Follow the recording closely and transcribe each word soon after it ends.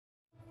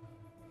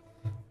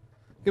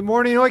Good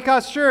morning,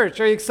 Oikos Church.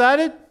 Are you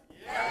excited?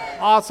 Yes.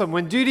 Awesome.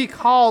 When duty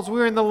calls,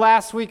 we're in the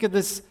last week of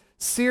this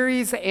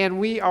series, and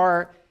we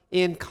are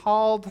in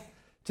Called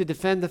to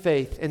Defend the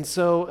Faith. And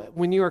so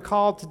when you are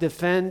called to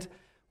defend,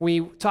 we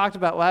talked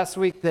about last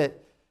week that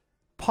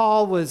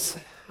Paul was,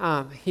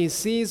 he's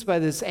seized by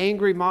this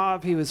angry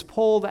mob. He was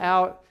pulled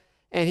out,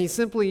 and he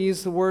simply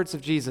used the words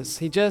of Jesus.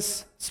 He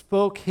just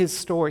spoke his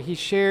story. He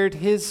shared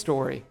his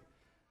story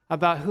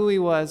about who he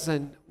was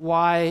and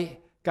why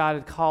God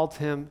had called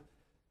him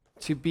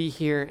to be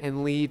here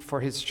and lead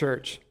for his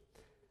church.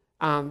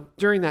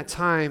 During that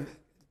time,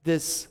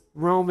 this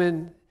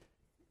Roman,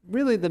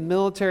 really the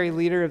military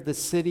leader of the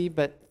city,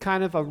 but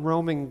kind of a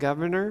Roman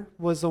governor,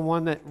 was the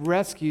one that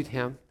rescued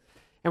him.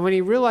 And when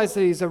he realized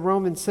that he's a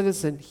Roman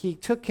citizen, he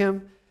took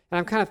him, and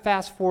I'm kind of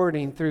fast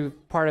forwarding through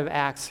part of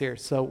Acts here,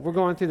 so we're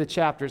going through the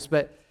chapters,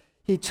 but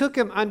he took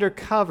him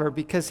undercover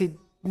because he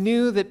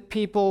knew that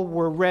people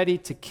were ready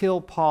to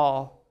kill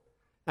Paul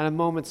at a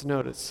moment's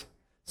notice.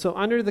 So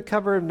under the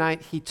cover of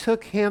night, he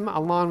took him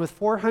along with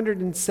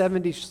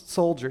 470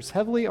 soldiers,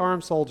 heavily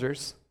armed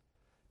soldiers,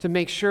 to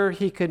make sure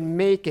he could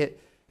make it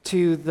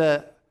to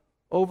the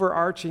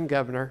overarching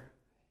governor,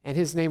 and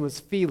his name was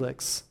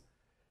Felix,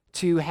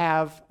 to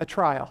have a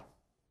trial.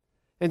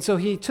 And so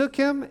he took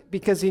him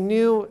because he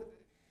knew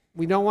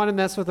we don't want to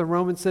mess with a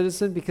Roman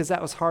citizen because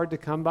that was hard to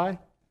come by.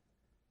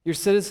 Your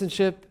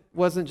citizenship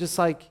wasn't just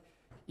like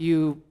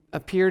you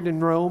appeared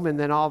in Rome and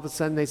then all of a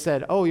sudden they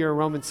said, oh, you're a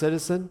Roman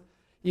citizen.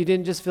 You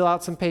didn't just fill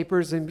out some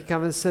papers and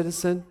become a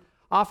citizen.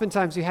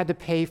 Oftentimes you had to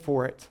pay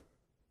for it.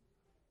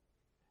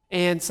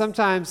 And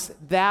sometimes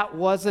that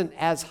wasn't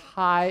as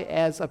high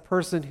as a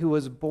person who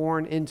was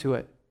born into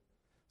it.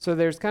 So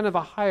there's kind of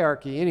a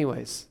hierarchy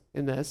anyways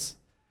in this,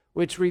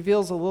 which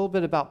reveals a little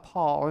bit about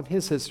Paul and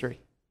his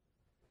history.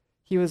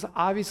 He was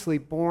obviously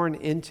born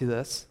into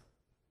this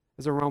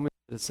as a Roman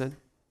citizen.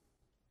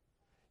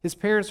 His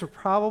parents were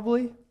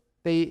probably,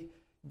 they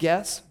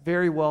guess,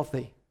 very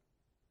wealthy.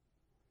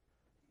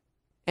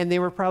 And they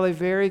were probably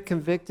very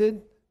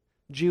convicted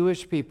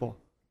Jewish people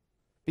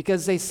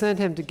because they sent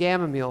him to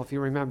Gamaliel, if you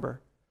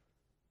remember,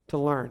 to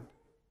learn.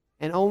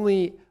 And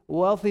only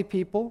wealthy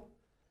people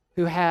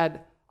who had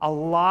a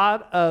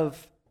lot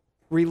of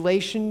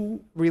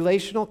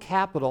relational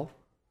capital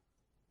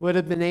would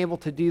have been able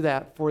to do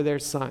that for their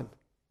son.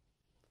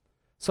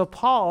 So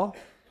Paul,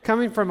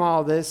 coming from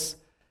all this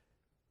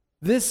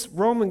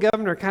Roman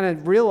governor kind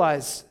of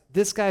realized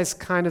this guy's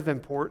kind of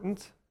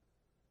important.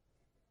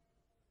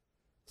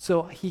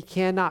 So he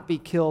cannot be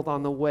killed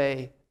on the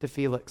way to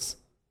Felix.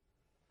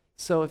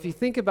 So if you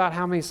think about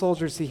how many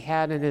soldiers he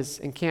had in his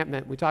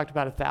encampment, we talked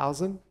about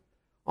 1,000.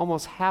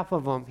 Almost half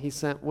of them he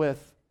sent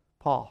with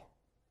Paul.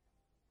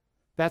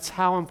 That's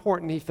how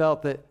important he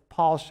felt that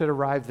Paul should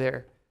arrive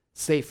there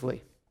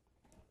safely.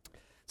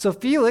 So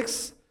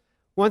Felix,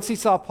 once he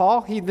saw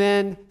Paul, he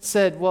then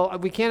said, well,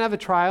 we can't have a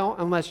trial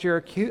unless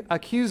your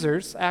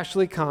accusers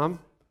actually come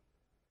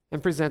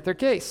and present their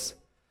case.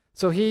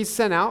 So he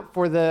sent out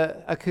for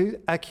the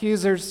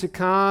accusers to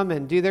come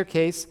and do their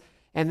case.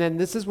 And then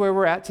this is where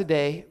we're at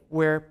today,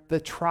 where the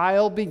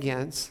trial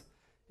begins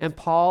and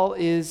Paul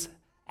is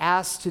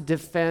asked to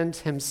defend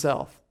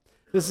himself.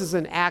 This is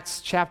in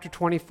Acts chapter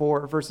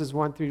 24, verses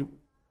 1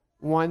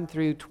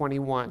 through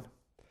 21.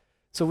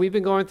 So we've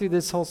been going through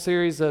this whole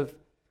series of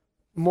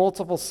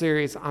multiple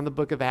series on the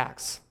book of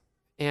Acts.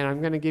 And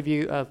I'm going to give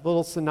you a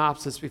little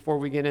synopsis before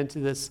we get into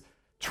this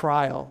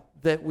trial,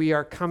 that we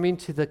are coming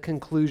to the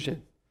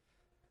conclusion.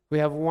 We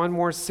have one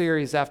more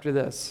series after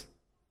this,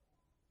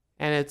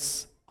 and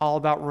it's all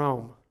about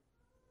Rome.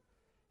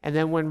 And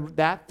then when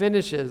that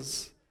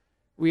finishes,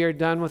 we are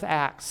done with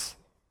Acts.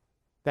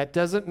 That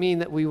doesn't mean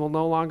that we will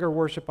no longer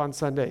worship on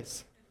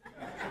Sundays.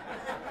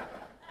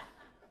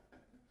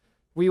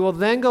 We will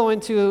then go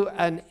into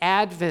an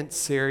Advent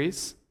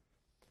series.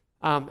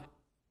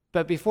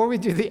 But before we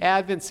do the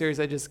Advent series,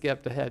 I just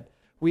skipped ahead.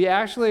 We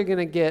actually are going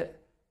to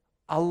get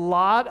a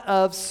lot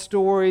of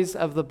stories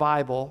of the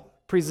Bible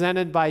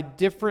presented by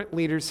different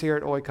leaders here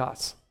at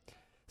Oikos.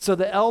 So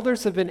the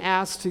elders have been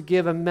asked to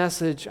give a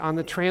message on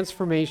the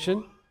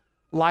transformation,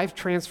 life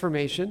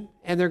transformation,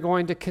 and they're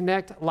going to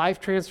connect life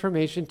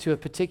transformation to a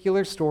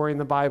particular story in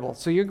the Bible.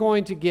 So you're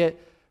going to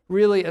get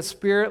really a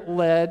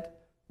spirit-led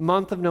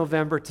month of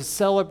November to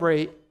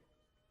celebrate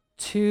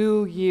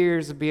 2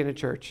 years of being a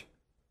church.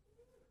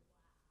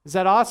 Is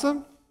that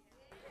awesome?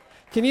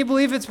 Can you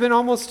believe it's been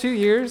almost 2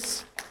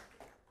 years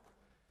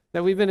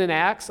that we've been in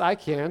Acts? I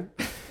can.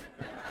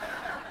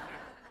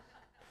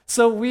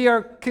 So we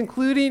are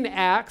concluding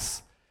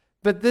Acts,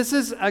 but this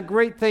is a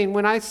great thing.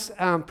 When I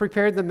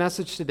prepared the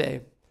message today,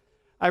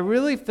 I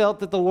really felt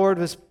that the Lord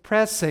was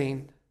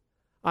pressing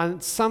on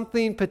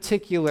something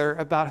particular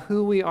about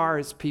who we are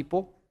as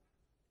people.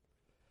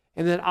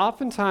 And that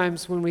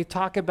oftentimes when we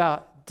talk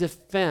about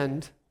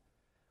defend,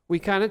 we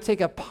kind of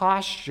take a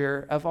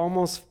posture of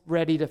almost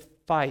ready to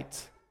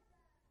fight.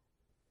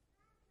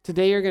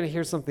 Today you're going to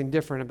hear something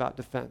different about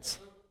defense.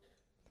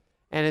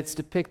 And it's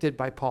depicted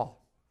by Paul.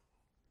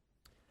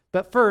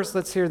 But first,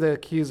 let's hear the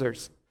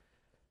accusers.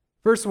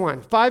 Verse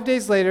 1, 5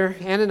 days later,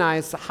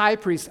 Ananias, the high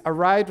priest,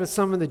 arrived with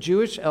some of the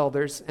Jewish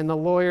elders and the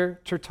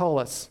lawyer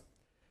Tertullus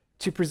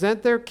to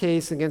present their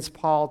case against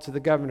Paul to the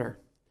governor.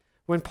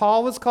 When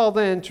Paul was called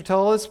in,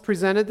 Tertullus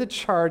presented the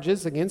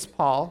charges against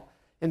Paul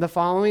in the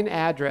following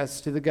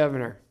address to the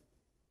governor.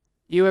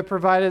 You have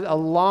provided a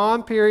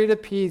long period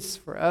of peace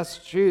for us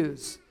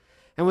Jews,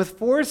 and with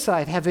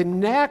foresight have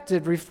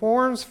enacted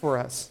reforms for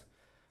us.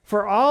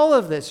 For all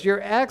of this,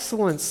 your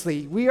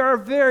excellency, we are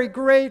very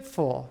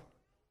grateful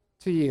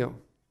to you.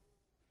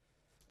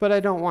 But I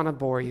don't want to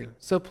bore you,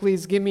 so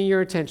please give me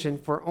your attention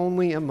for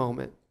only a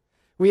moment.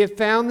 We have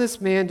found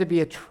this man to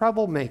be a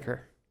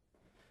troublemaker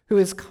who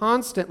is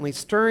constantly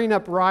stirring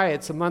up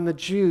riots among the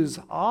Jews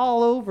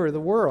all over the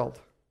world.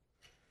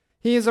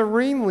 He is a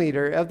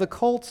ringleader of the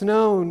cult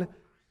known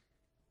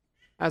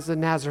as the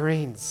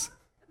Nazarenes.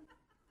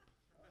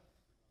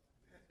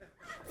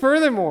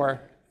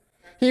 Furthermore,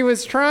 he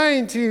was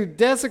trying to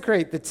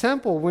desecrate the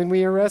temple when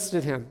we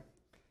arrested him.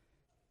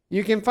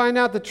 You can find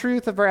out the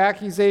truth of our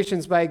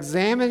accusations by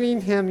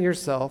examining him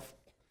yourself.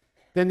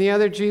 Then the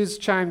other Jews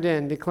chimed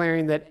in,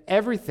 declaring that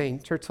everything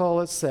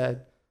Tertullus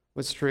said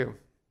was true.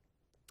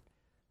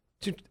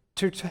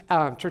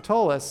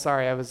 Tertullus,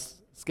 sorry, I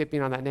was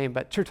skipping on that name,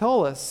 but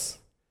Tertullus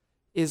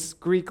is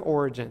Greek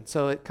origin,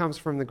 so it comes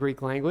from the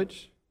Greek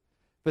language.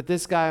 But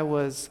this guy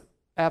was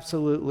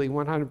absolutely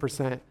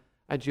 100%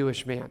 a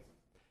Jewish man.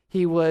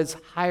 He was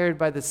hired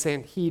by the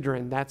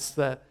Sanhedrin. That's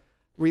the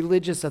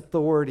religious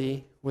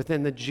authority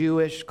within the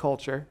Jewish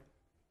culture.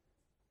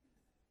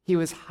 He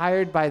was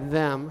hired by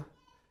them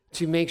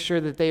to make sure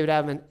that they would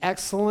have an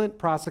excellent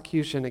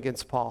prosecution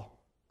against Paul.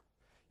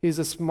 He was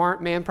a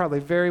smart man, probably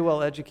very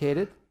well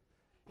educated,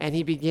 and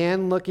he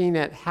began looking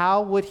at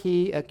how would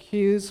he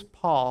accuse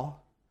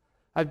Paul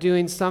of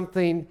doing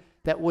something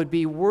that would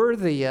be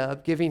worthy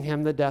of giving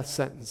him the death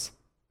sentence.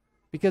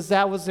 Because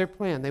that was their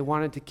plan. They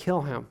wanted to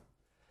kill him.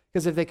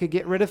 Because if they could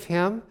get rid of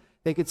him,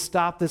 they could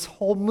stop this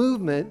whole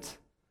movement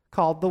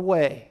called the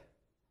Way.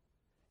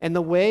 And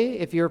the Way,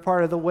 if you're a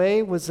part of the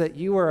Way, was that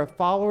you were a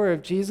follower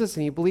of Jesus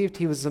and you believed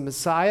he was the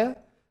Messiah,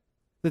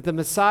 that the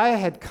Messiah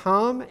had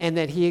come and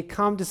that he had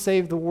come to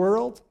save the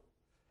world.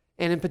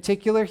 And in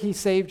particular, he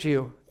saved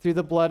you through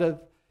the blood of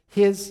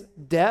his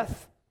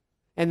death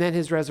and then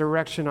his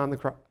resurrection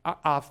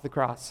off the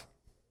cross.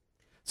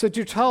 So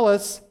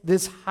Tertullus,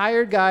 this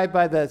hired guy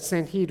by the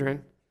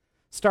Sanhedrin,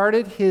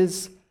 started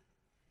his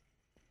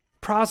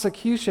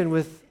prosecution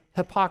with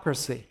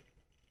hypocrisy.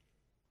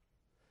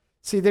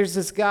 See, there's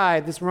this guy,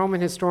 this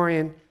Roman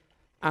historian,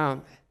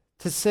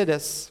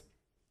 Tacitus.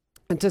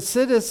 And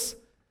Tacitus,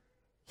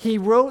 he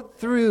wrote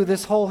through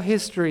this whole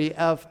history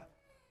of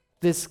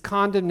this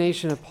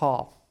condemnation of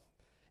Paul.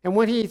 And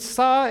what he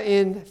saw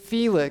in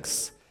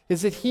Felix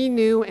is that he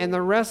knew, and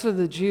the rest of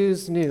the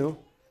Jews knew,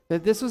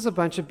 that this was a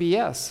bunch of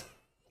BS.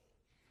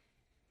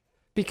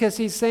 Because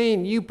he's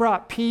saying, you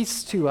brought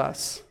peace to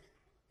us.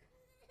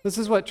 This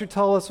is what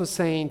Tertullus was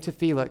saying to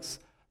Felix.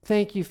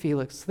 Thank you,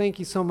 Felix. Thank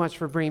you so much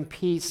for bringing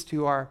peace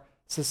to our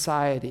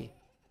society,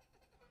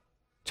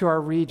 to our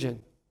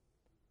region.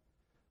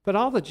 But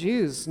all the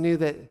Jews knew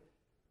that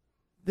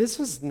this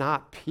was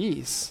not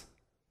peace.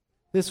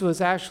 This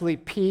was actually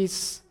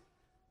peace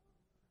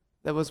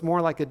that was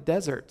more like a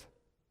desert.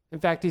 In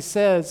fact, he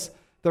says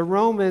the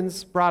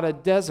Romans brought a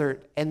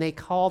desert and they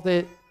called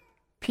it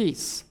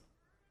peace.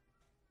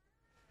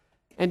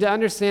 And to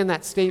understand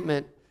that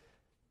statement,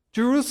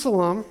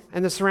 Jerusalem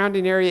and the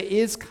surrounding area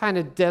is kind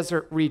of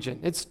desert region.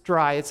 It's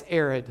dry, it's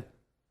arid.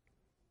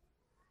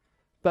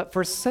 But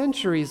for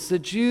centuries, the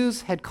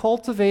Jews had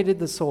cultivated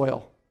the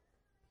soil.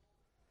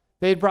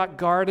 They had brought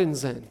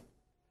gardens in.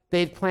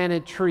 They had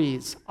planted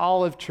trees,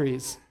 olive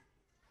trees.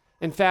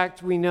 In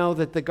fact, we know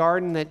that the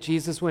garden that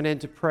Jesus went in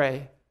to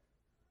pray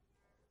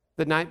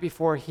the night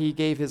before he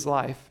gave his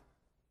life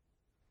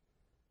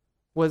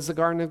was the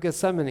Garden of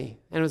Gethsemane,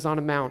 and it was on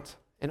a mount.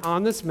 And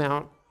on this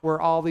mount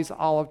were all these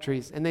olive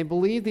trees. And they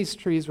believed these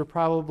trees were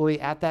probably,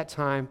 at that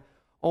time,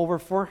 over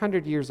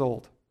 400 years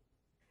old.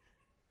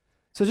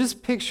 So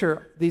just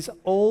picture these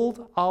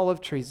old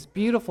olive trees,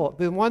 beautiful.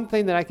 The one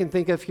thing that I can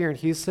think of here in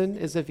Houston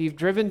is if you've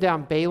driven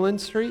down Balin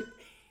Street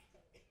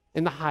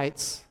in the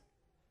Heights,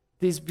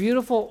 these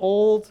beautiful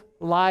old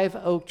live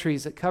oak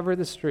trees that cover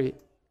the street.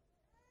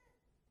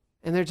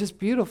 And they're just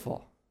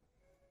beautiful.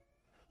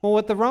 Well,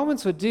 what the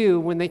Romans would do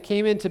when they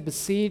came in to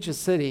besiege a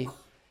city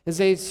is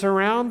they'd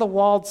surround the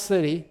walled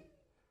city,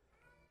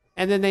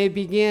 and then they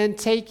began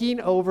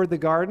taking over the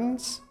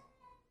gardens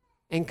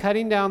and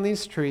cutting down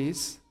these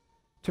trees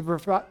to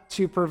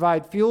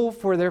provide fuel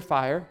for their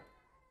fire.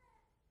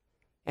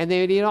 And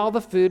they would eat all the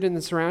food in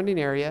the surrounding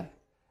area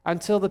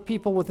until the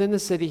people within the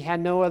city had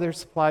no other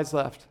supplies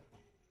left.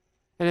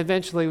 And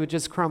eventually would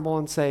just crumble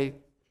and say,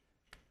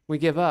 we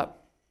give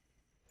up.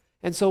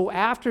 And so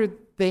after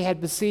they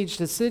had besieged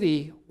a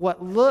city,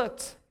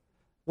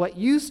 what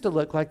used to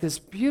look like this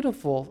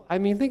beautiful, I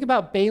mean, think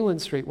about Balin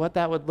Street, what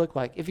that would look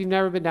like. If you've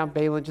never been down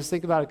Balin, just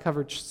think about a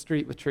covered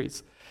street with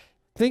trees.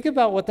 Think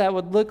about what that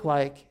would look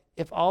like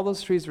if all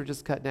those trees were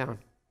just cut down.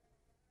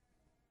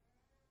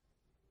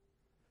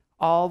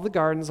 all the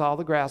gardens, all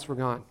the grass were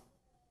gone.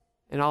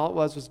 And all it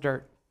was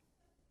dirt.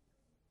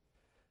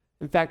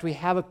 In fact, we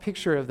have a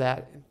picture of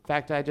that. In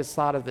fact, I just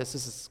thought of this.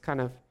 This is kind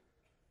of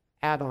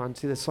add-on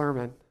to the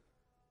sermon.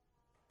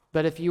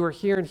 But if you were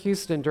here in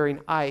Houston during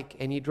Ike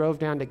and you drove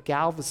down to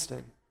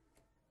Galveston,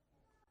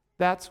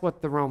 that's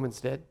what the Romans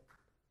did.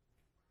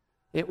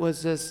 It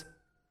was just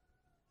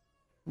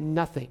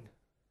nothing.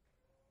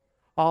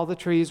 All the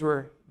trees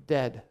were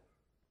dead.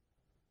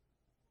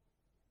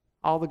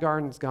 All the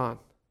gardens gone.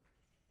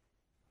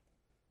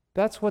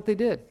 That's what they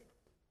did.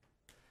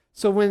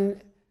 So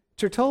when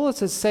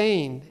Tertullus is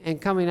saying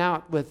and coming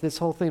out with this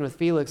whole thing with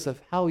Felix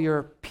of how you're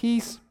a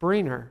peace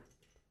bringer,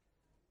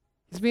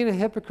 he's being a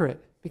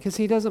hypocrite because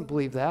he doesn't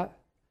believe that.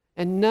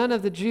 And none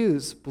of the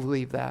Jews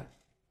believe that.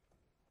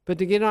 But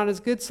to get on his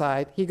good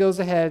side, he goes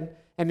ahead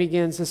and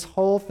begins this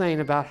whole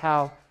thing about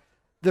how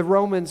the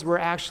Romans were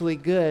actually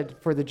good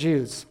for the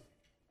Jews.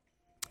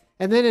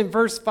 And then in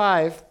verse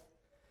 5,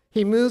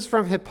 he moves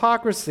from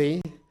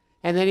hypocrisy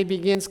and then he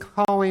begins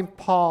calling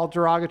Paul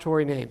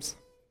derogatory names.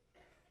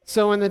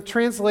 So in the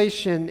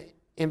translation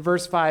in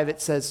verse 5,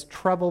 it says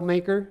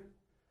troublemaker.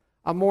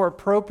 A more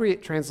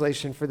appropriate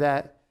translation for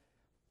that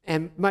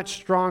and much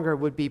stronger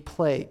would be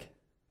plague.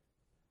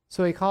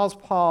 So he calls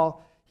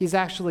Paul, he's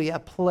actually a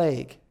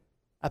plague,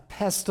 a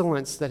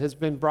pestilence that has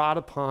been brought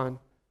upon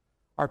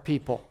our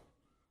people,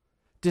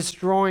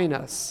 destroying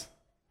us,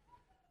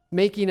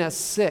 making us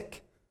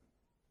sick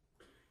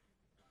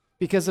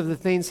because of the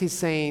things he's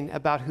saying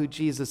about who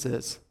Jesus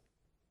is.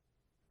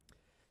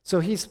 So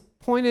he's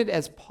pointed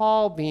as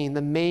Paul being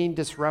the main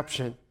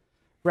disruption,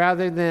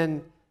 rather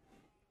than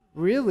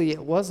really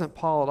it wasn't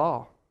Paul at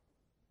all.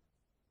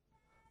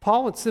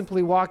 Paul would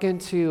simply walk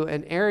into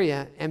an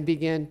area and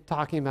begin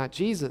talking about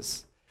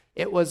Jesus.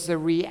 It was the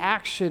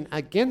reaction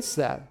against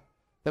that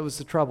was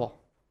the trouble.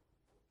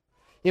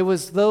 It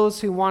was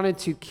those who wanted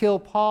to kill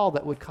Paul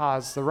that would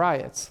cause the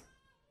riots.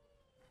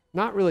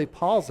 Not really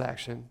Paul's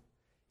action.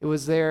 It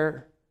was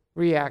their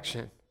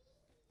reaction.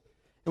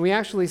 And we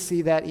actually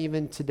see that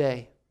even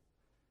today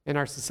in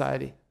our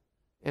society,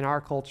 in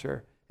our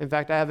culture. In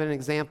fact, I have an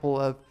example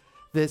of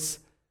this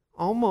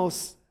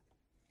almost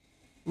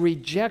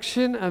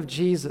rejection of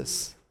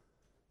Jesus,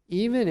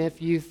 even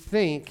if you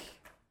think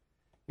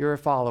you're a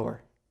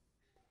follower.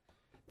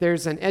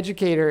 There's an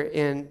educator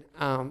in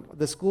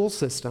the school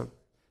system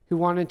who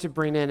wanted to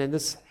bring in, and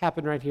this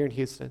happened right here in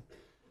Houston,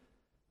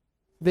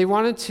 they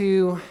wanted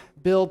to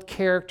build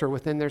character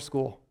within their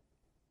school.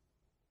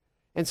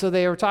 And so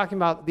they were talking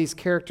about these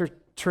character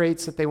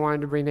traits that they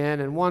wanted to bring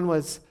in, and one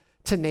was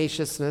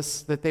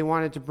tenaciousness, that they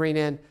wanted to bring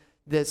in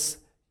this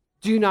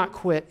do not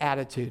quit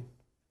attitude.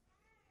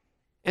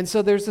 And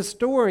so there's a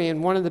story,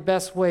 and one of the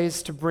best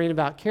ways to bring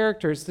about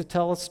character is to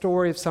tell a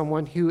story of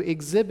someone who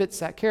exhibits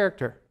that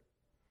character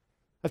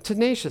of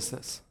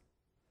tenaciousness.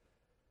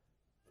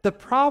 The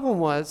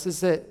problem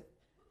is that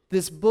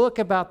this book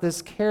about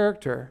this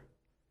character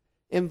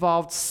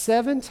involved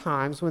 7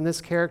 times when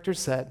this character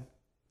said,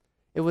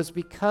 it was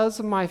because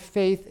of my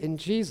faith in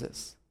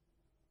Jesus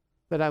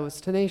that I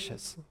was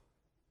tenacious.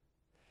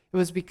 It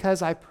was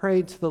because I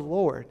prayed to the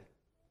Lord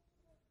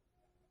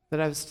that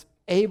I was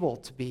able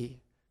to be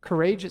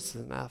courageous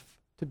enough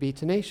to be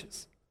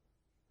tenacious.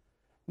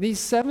 These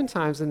 7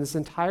 times in this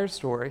entire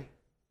story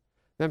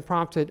then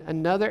prompted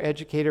another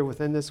educator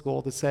within the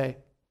school to say,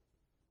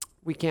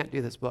 we can't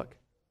do this book.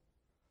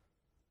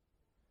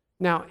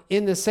 Now,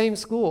 in the same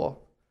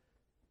school,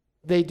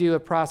 they do a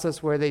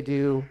process where they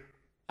do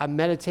a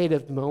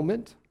meditative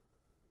moment.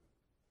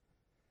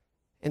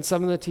 And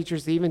some of the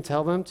teachers even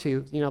tell them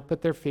to,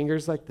 put their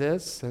fingers like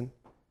this. And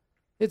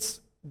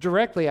it's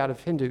directly out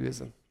of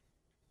Hinduism.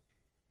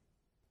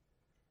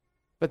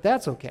 But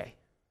that's okay.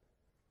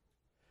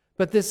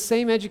 But this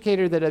same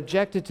educator that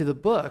objected to the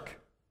book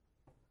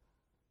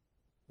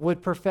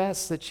would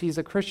profess that she's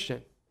a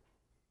Christian.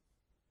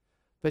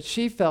 But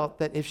she felt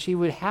that if she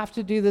would have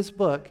to do this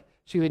book,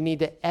 she would need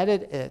to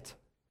edit it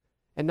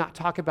and not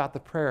talk about the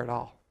prayer at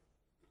all.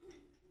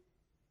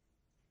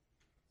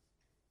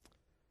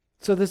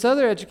 So this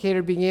other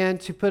educator began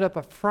to put up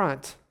a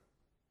front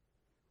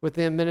with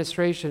the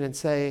administration and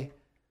say,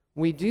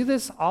 we do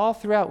this all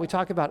throughout. We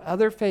talk about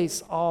other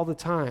faiths all the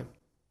time.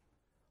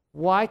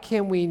 Why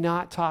can we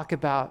not talk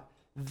about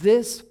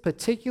this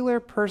particular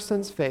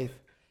person's faith?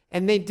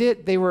 And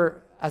they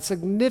were a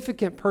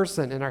significant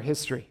person in our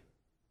history.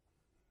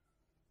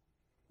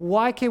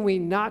 Why can we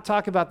not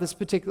talk about this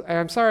particular,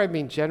 I'm sorry I'm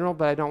being general,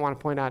 but I don't want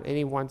to point out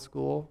any one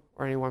school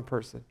or any one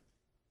person.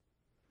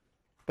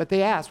 But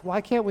they asked,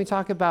 why can't we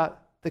talk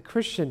about the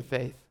Christian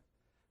faith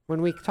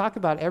when we talk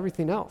about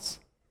everything else?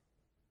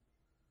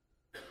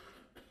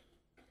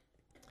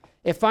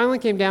 It finally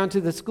came down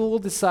to the school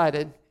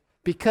decided,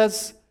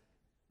 because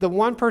the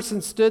one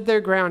person stood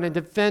their ground and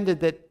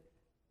defended that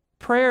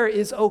prayer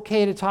is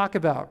okay to talk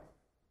about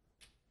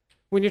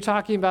when you're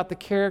talking about the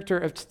character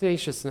of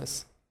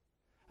tenaciousness,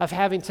 of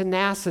having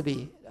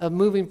tenacity, of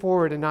moving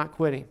forward and not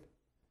quitting.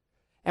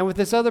 And with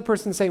this other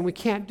person saying, we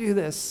can't do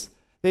this,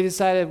 they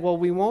decided, well,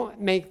 we won't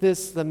make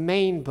this the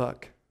main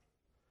book,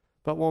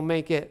 but we'll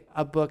make it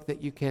a book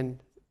that you can,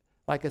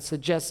 like a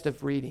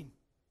suggestive reading.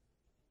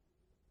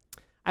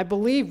 I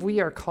believe we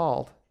are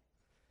called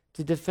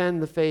to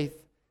defend the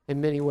faith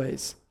in many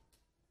ways.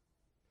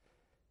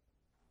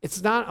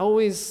 It's not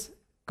always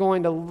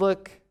going to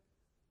look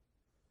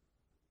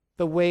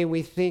the way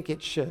we think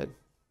it should.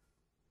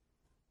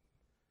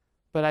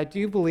 But I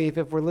do believe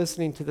if we're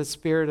listening to the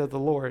Spirit of the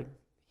Lord,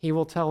 He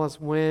will tell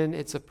us when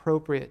it's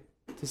appropriate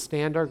to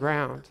stand our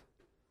ground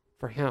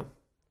for Him.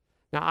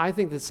 Now, I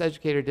think this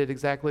educator did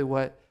exactly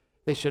what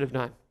they should have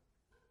done.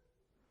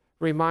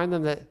 Remind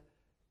them that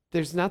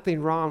there's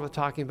nothing wrong with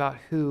talking about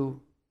who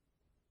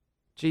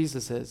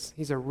Jesus is.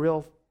 He's a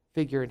real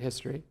figure in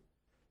history.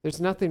 There's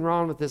nothing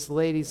wrong with this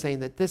lady saying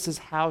that this is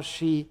how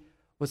she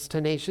was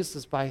tenacious,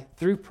 is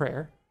through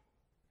prayer.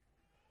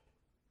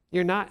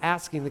 You're not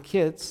asking the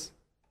kids,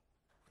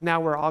 now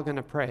we're all going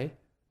to pray.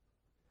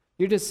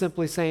 You're just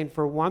simply saying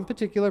for one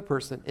particular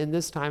person in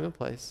this time and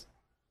place,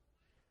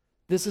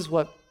 this is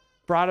what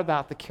brought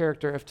about the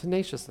character of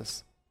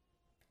tenaciousness.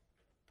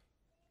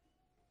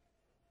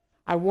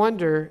 I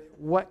wonder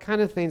what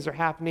kind of things are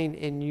happening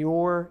in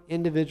your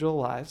individual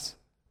lives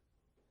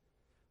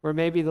where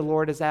maybe the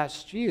Lord has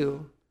asked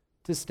you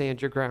to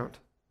stand your ground.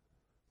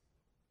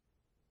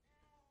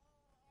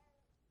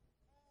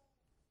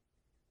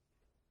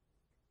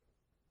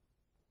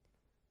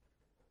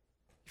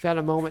 You've had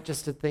a moment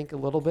just to think a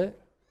little bit.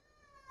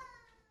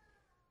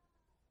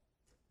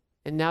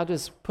 And now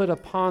just put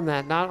upon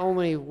that, not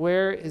only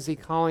where is He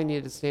calling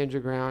you to stand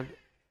your ground,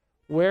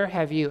 where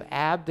have you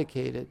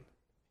abdicated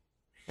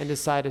and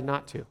decided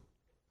not to?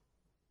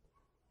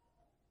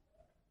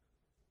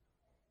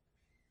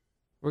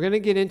 We're going to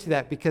get into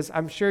that because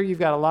I'm sure you've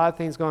got a lot of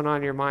things going on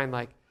in your mind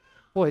like,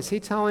 boy, is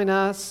He telling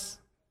us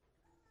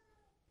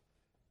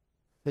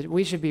that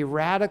we should be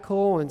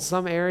radical in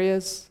some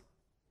areas?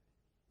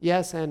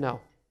 Yes and no.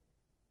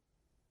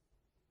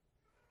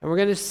 And we're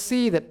going to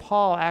see that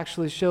Paul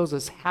actually shows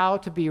us how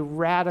to be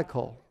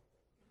radical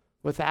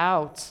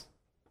without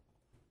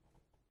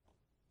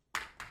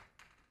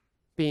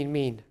being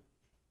mean.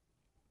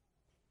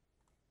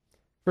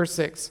 Verse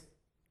 6.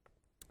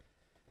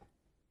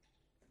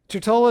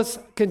 Tertullus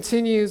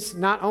continues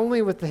not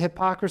only with the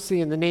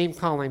hypocrisy and the name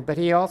calling, but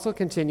he also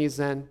continues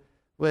then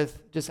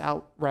with just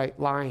outright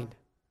lying.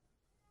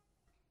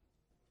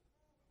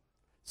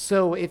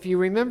 So if you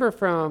remember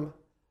from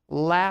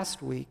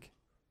last week,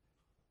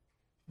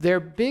 their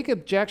big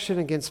objection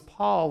against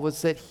Paul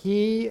was that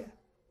he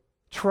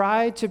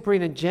tried to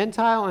bring a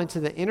Gentile into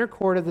the inner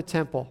court of the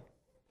temple.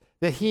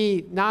 That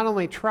he not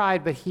only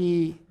tried, but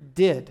he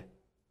did.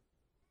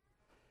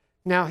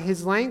 Now,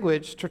 his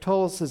language,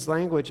 Tertullus'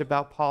 language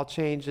about Paul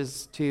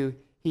changes to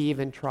he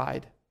even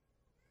tried.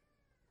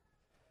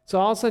 So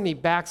all of a sudden he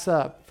backs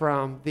up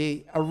from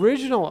the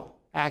original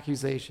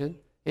accusation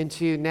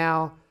into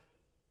now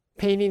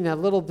painting a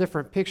little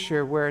different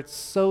picture where it's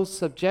so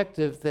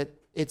subjective that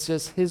it's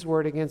just his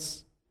word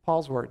against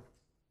Paul's word.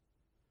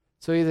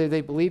 So either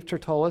they believe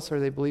Tertullus or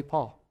they believe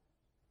Paul.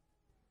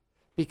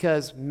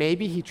 Because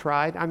maybe he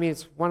tried. I mean,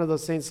 it's one of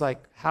those things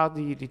like, how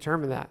do you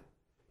determine that?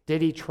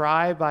 Did he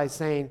try by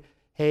saying,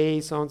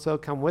 hey, so-and-so,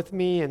 come with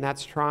me, and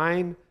that's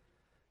trying?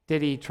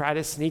 Did he try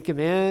to sneak him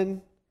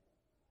in?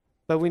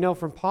 But we know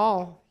from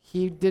Paul,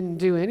 he didn't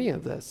do any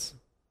of this.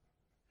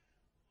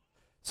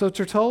 So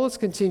Tertullus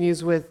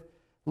continues with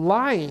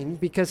lying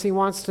because he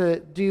wants to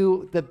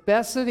do the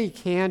best that he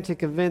can to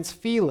convince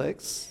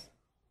Felix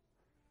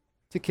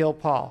to kill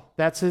Paul.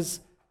 That's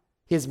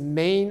his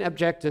main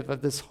objective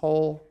of this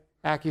whole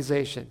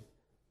accusation.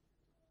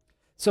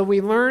 So we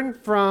learn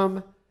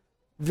from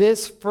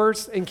this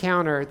first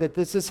encounter that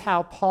this is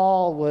how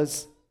Paul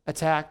was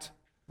attacked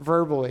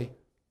verbally.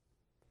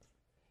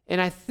 And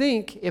I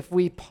think if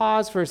we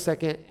pause for a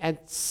second,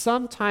 at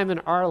some time in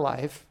our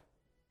life,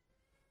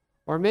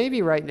 or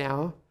maybe right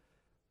now,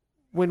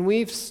 when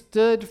we've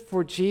stood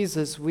for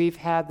Jesus, we've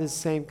had this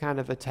same kind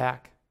of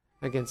attack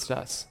against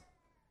us.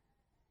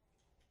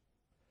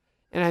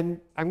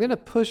 And I'm going to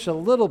push a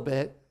little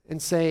bit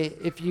and say,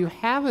 if you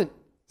haven't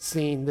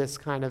seen this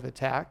kind of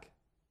attack,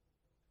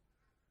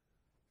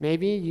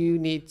 maybe you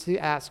need to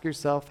ask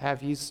yourself,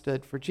 have you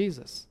stood for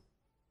Jesus?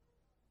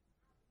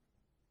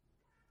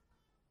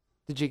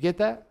 Did you get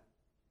that?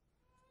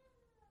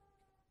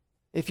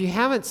 If you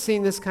haven't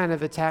seen this kind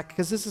of attack,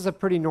 because this is a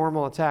pretty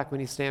normal attack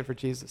when you stand for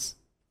Jesus.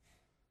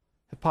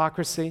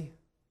 Hypocrisy,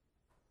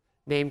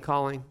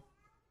 name-calling,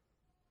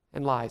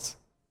 and lies.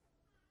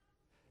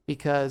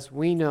 Because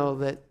we know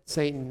that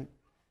Satan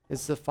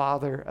is the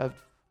father of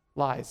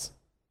lies.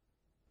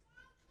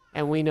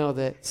 And we know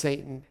that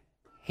Satan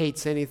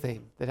hates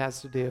anything that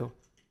has to do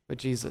with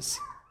Jesus.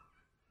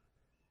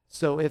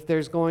 So if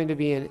there's going to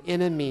be an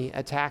enemy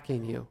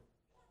attacking you,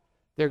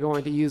 they're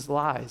going to use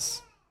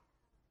lies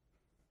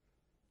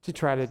to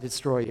try to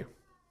destroy you.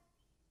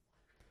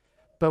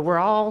 But we're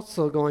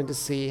also going to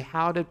see,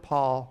 how did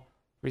Paul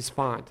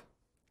respond?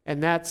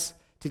 And that's,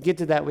 to get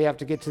to that, we have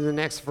to get to the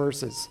next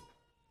verses.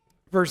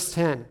 Verse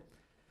 10,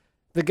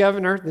 the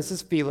governor, this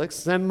is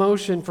Felix, then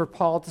motioned for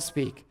Paul to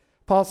speak.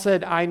 Paul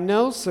said, I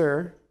know,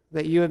 sir,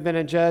 that you have been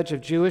a judge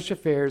of Jewish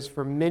affairs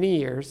for many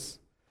years,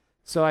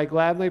 so I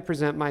gladly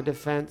present my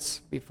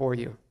defense before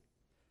you.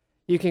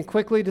 You can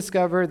quickly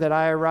discover that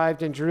I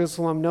arrived in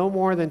Jerusalem no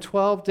more than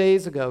 12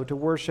 days ago to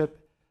worship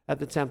at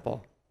the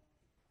temple.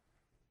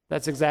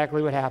 That's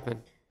exactly what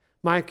happened.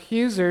 My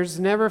accusers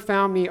never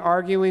found me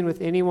arguing with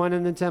anyone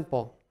in the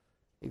temple.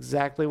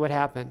 Exactly what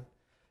happened.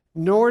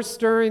 Nor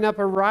stirring up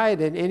a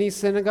riot in any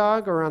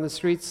synagogue or on the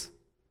streets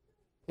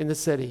in the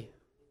city.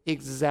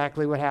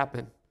 Exactly what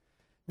happened.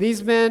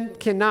 These men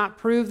cannot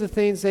prove the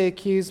things they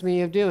accuse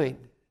me of doing.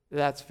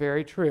 That's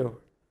very true.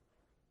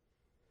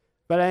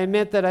 But I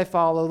admit that I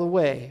follow the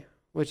way,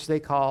 which they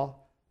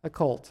call a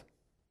cult.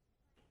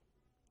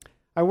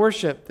 I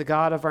worship the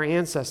God of our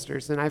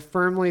ancestors, and I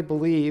firmly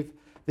believe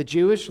the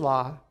Jewish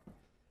law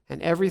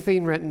and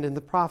everything written in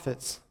the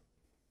prophets.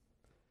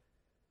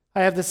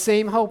 I have the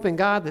same hope in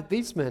God that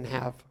these men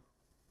have,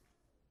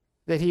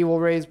 that he will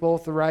raise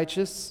both the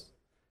righteous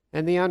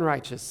and the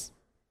unrighteous.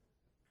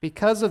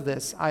 Because of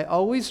this, I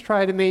always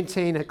try to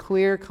maintain a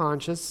clear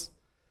conscience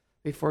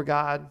before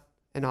God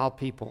and all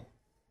people.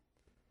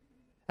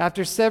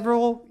 After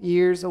several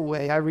years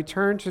away, I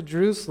returned to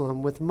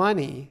Jerusalem with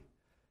money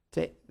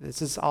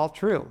this is all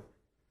true,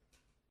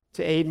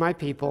 to aid my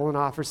people and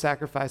offer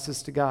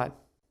sacrifices to God.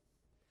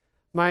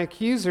 My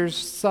accusers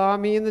saw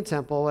me in the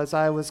temple as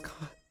I was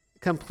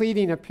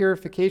completing a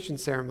purification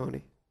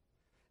ceremony.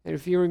 And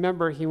if you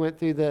remember, he went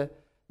through the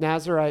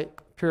Nazirite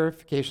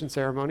purification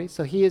ceremony.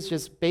 So he is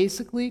just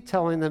basically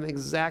telling them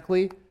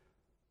exactly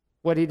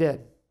what he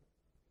did.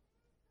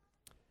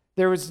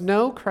 There was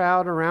no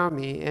crowd around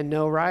me and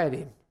no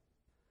rioting.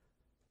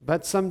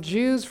 But some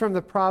Jews from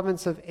the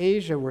province of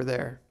Asia were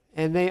there,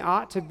 and they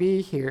ought to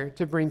be here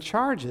to bring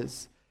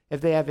charges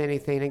if they have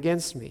anything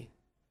against me.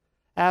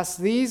 Ask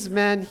these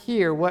men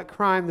here what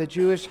crime the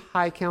Jewish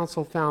high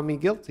council found me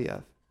guilty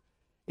of,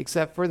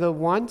 except for the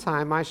one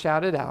time I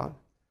shouted out,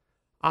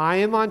 I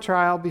am on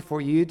trial before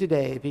you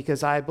today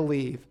because I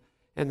believe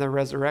in the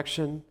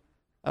resurrection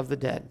of the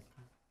dead.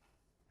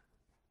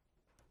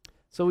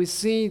 So we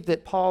see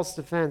that Paul's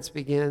defense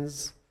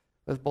begins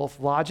with both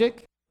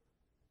logic,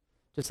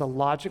 just a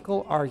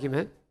logical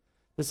argument,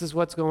 this is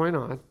what's going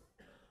on,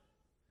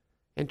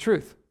 and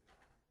truth.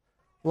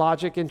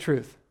 Logic and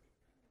truth.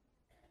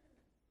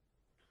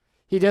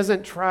 He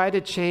doesn't try to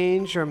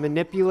change or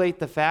manipulate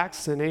the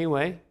facts in any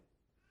way.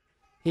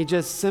 He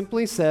just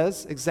simply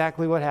says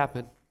exactly what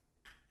happened.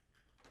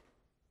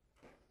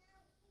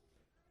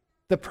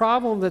 The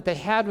problem that they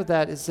had with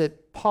that is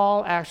that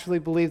Paul actually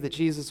believed that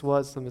Jesus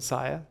was the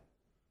Messiah,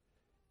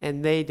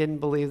 and they didn't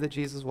believe that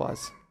Jesus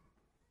was.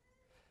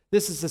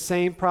 This is the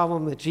same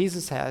problem that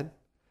Jesus had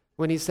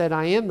when he said,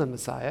 I am the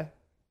Messiah,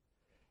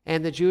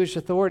 and the Jewish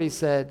authorities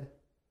said,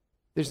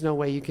 there's no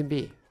way you can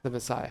be the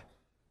Messiah.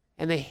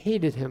 And they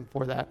hated him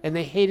for that, and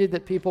they hated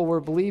that people were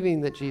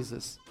believing that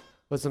Jesus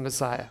was the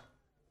Messiah.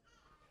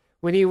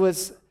 When he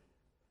was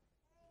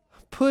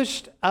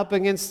pushed up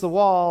against the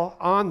wall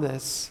on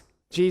this,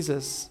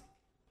 Jesus,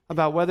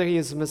 about whether he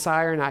is the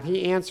Messiah or not,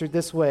 he answered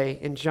this way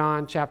in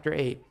John chapter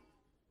 8.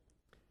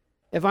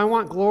 If I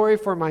want glory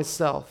for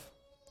myself,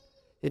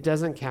 it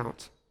doesn't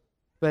count,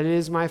 but it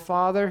is my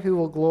Father who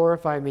will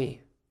glorify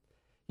me.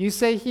 You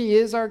say he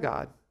is our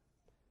God,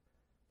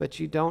 but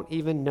you don't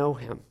even know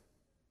him.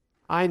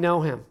 I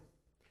know him.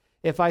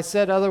 If I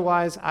said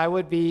otherwise, I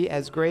would be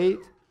as great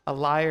a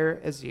liar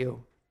as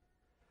you.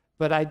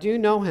 But I do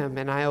know him,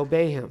 and I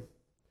obey him.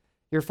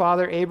 Your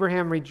father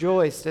Abraham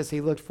rejoiced as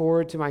he looked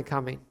forward to my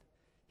coming.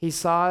 He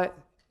saw it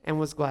and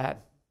was glad.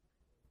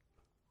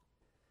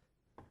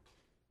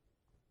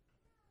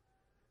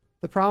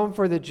 The problem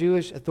for the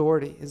Jewish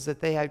authority is that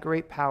they had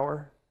great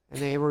power, and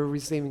they were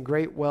receiving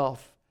great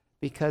wealth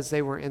because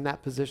they were in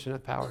that position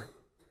of power.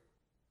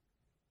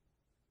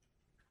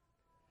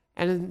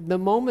 And in the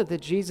moment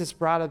that Jesus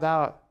brought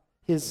about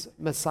his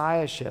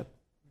messiahship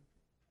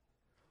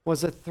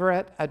was a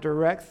threat, a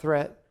direct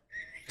threat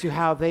to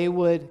how they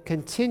would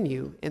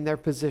continue in their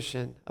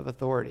position of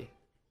authority.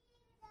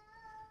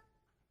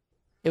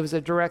 It was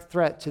a direct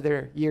threat to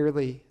their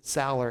yearly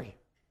salary.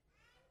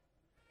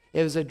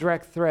 It was a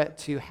direct threat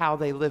to how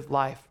they live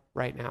life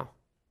right now.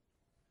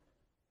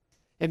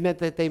 It meant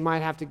that they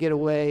might have to get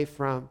away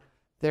from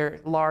their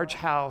large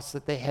house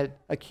that they had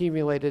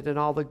accumulated and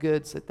all the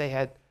goods that they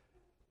had,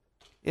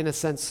 in a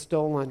sense,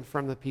 stolen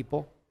from the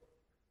people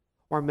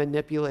or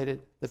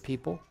manipulated the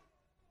people.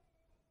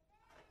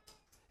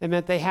 It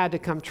meant they had to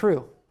come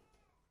true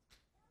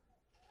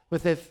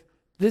with, if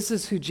this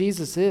is who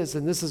Jesus is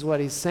and this is what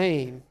he's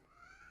saying,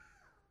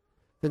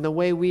 then the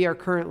way we are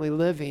currently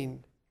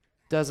living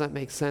doesn't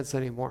make sense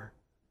anymore.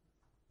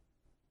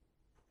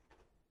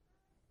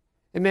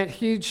 It meant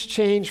huge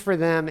change for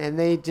them, and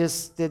they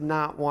just did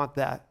not want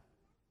that.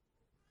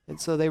 And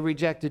so they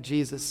rejected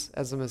Jesus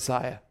as the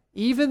Messiah,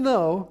 even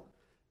though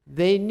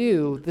they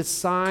knew the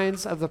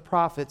signs of the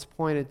prophets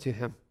pointed to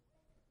him.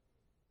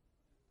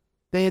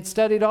 They had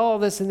studied all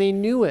of this and they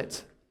knew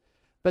it,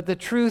 but the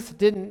truth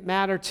didn't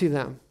matter to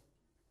them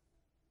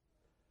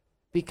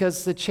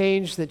because the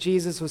change that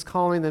Jesus was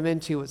calling them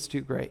into was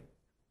too great.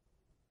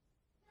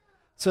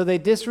 So they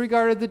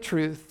disregarded the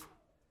truth,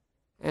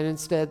 and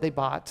instead they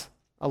bought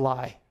a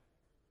lie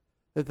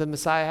that the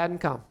Messiah hadn't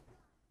come,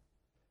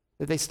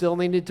 that they still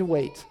needed to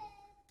wait,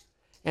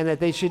 and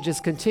that they should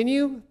just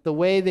continue the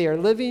way they are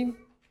living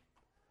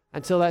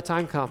until that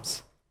time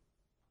comes.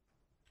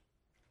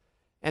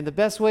 And the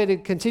best way to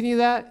continue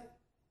that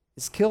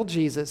is kill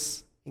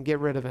Jesus and get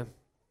rid of him.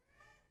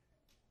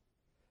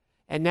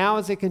 And now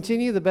as they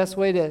continue, the best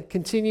way to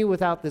continue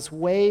without this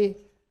way,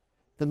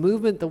 the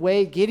movement, the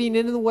way, getting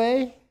into the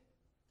way,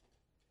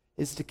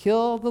 is to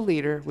kill the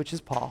leader, which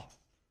is Paul.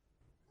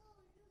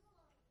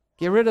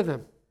 Get rid of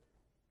him.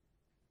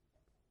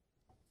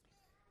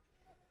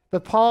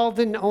 But Paul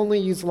didn't only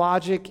use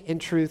logic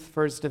and truth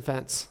for his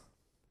defense,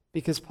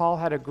 because Paul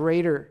had a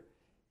greater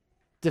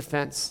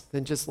defense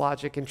than just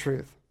logic and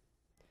truth.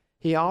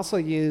 He also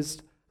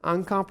used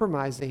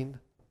uncompromising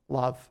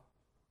love.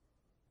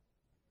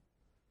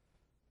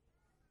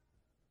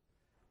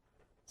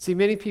 See,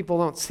 many people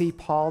don't see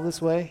Paul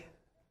this way.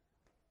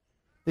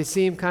 They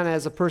see him kind of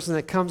as a person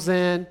that comes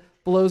in,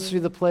 blows through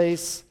the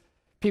place,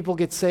 people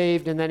get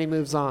saved, and then he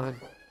moves on.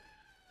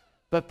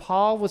 But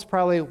Paul was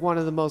probably one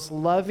of the most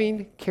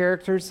loving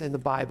characters in the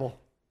Bible.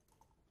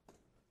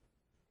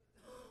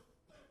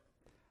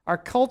 Our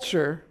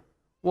culture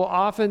will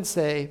often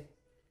say,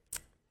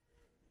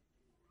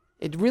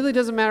 it really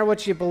doesn't matter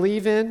what you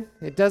believe in.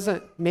 It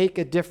doesn't make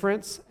a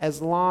difference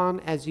as long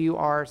as you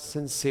are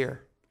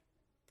sincere.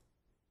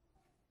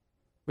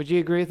 Would you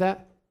agree with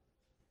that?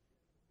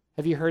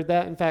 Have you heard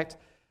that? In fact,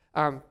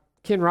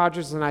 Ken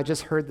Rogers and I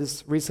just heard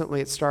this recently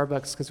at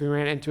Starbucks because we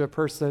ran into a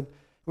person.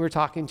 We were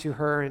talking to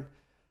her,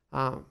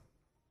 and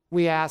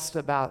we asked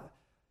about,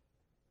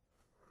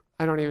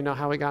 I don't even know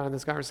how we got in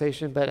this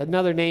conversation, but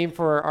another name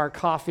for our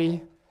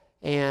coffee.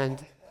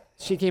 And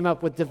she came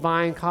up with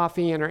divine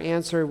coffee, and her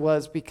answer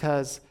was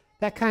because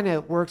that kind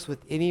of works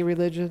with any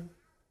religion.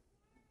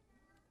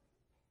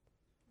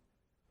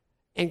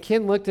 And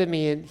Ken looked at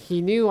me, and he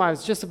knew I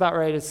was just about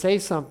ready to say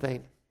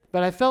something.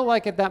 But I felt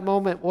like at that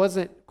moment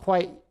wasn't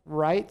quite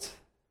right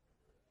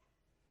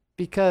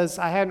because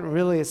I hadn't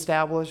really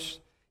established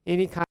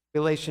any kind of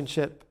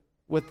relationship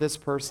with this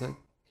person.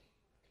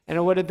 And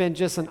it would have been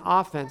just an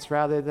offense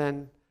rather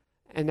than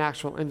an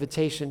actual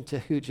invitation to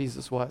who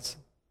Jesus was.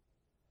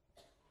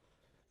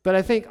 But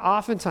I think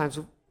oftentimes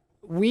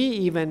we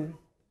even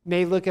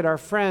may look at our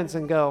friends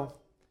and go,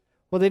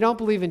 well, they don't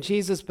believe in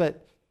Jesus,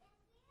 but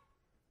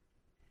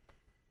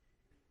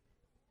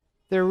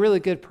they're a really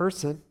good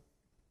person.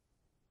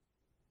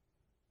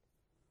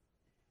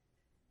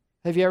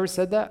 Have you ever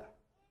said that?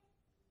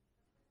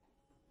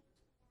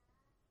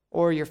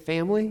 Or your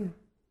family?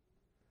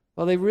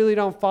 Well, they really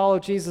don't follow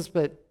Jesus,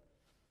 but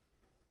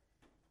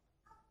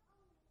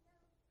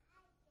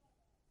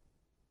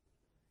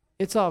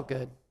it's all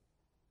good.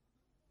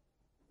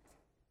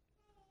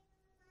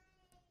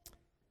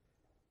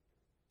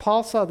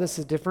 Paul saw this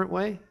a different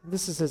way.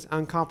 This is his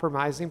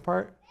uncompromising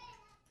part.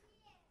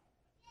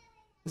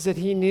 Is that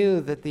he knew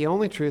that the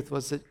only truth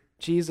was that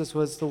Jesus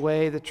was the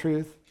way, the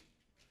truth,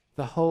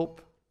 the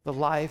hope, the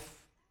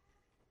life,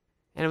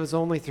 and it was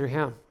only through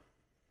him.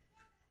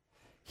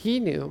 He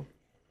knew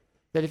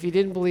that if he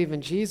didn't believe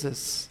in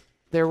Jesus,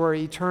 there were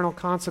eternal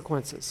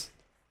consequences.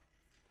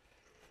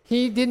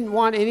 He didn't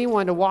want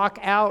anyone to walk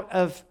out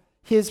of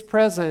his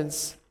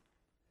presence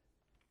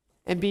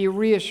and be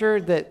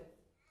reassured that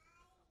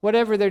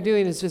whatever they're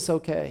doing is just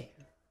okay.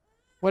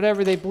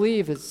 Whatever they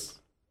believe is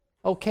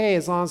okay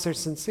as long as they're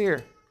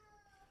sincere.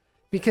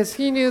 Because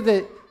he knew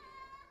that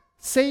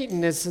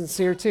Satan is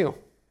sincere too.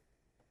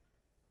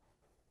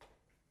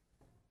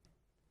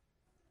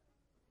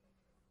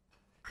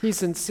 He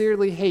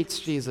sincerely hates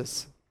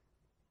Jesus.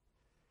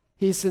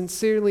 He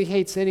sincerely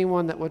hates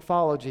anyone that would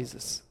follow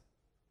Jesus.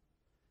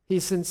 He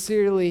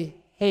sincerely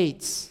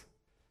hates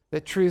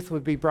that truth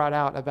would be brought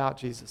out about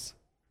Jesus.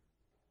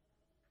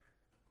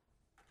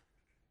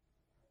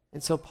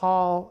 And so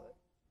Paul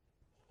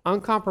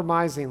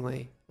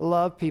uncompromisingly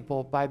loved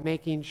people by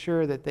making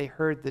sure that they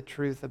heard the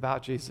truth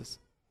about Jesus,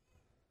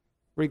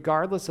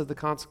 regardless of the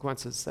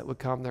consequences that would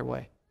come their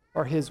way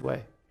or his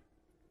way.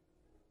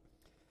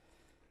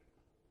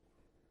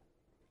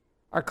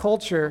 Our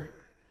culture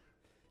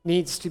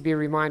needs to be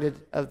reminded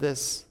of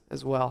this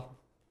as well.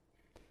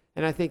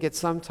 And I think it's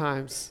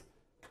sometimes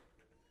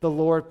the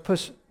Lord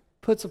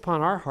puts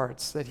upon our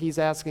hearts that he's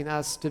asking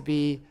us to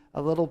be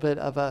a little bit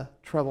of a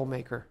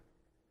troublemaker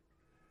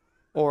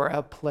or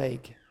a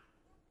plague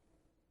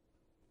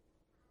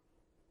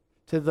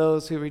to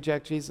those who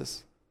reject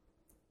Jesus.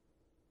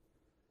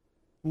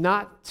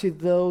 Not to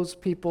those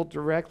people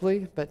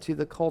directly, but to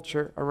the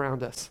culture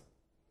around us.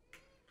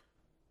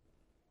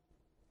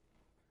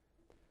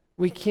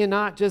 We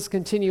cannot just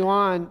continue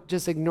on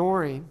just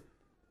ignoring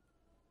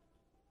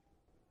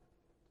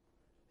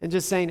and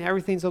just saying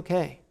everything's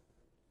okay.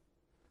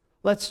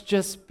 Let's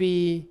just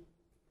be,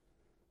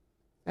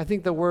 I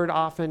think the word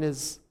often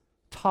is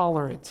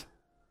tolerant.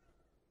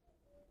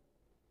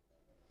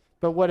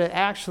 But what it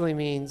actually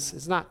means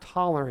is not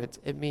tolerant.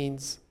 It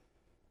means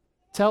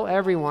tell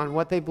everyone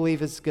what they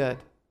believe is good,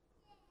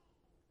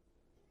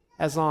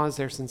 as long as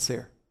they're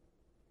sincere.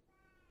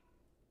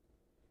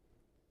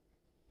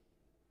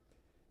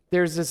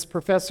 There's this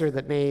professor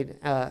that made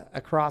an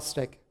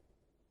acrostic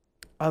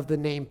of the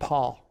name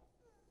Paul.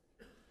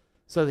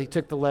 So he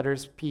took the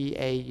letters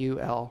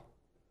P-A-U-L,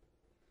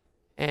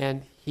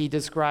 and he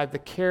described the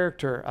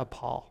character of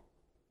Paul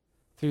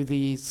through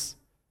these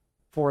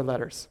 4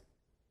 letters.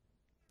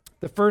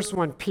 The first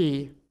one,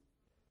 P,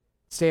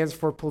 stands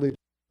for polluted.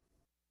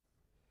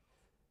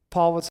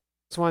 Paul was the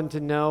first one to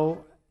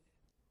know,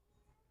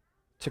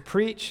 to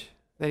preach,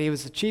 that he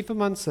was the chief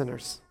among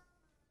sinners.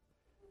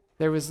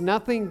 There was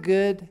nothing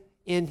good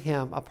in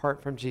him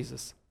apart from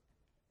Jesus.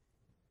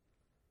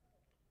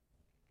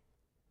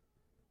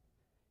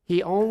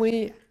 He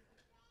only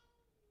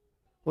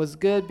was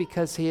good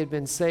because he had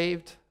been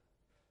saved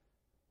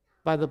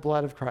by the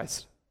blood of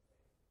Christ.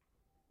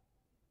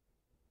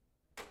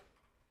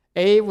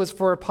 A was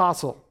for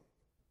apostle.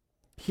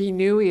 He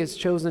knew he is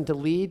chosen to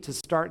lead, to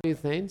start new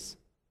things,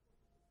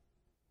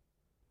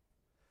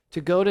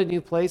 to go to new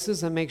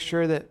places and make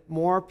sure that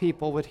more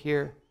people would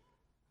hear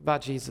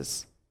about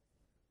Jesus.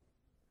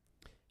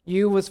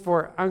 U was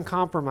for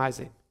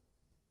uncompromising.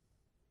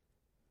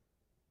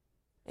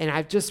 And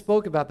I've just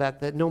spoke about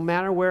that no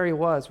matter where he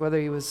was,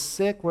 whether he was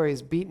sick, where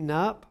he's beaten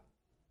up,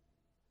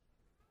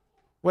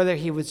 whether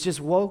he was just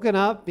woken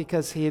up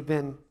because he had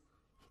been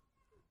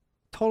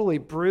totally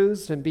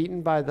bruised and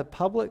beaten by the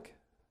public,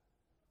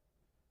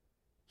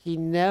 he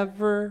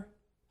never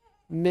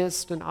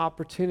missed an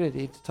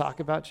opportunity to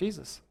talk about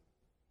Jesus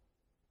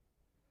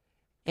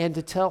and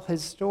to tell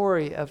his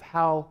story of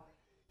how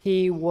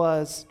he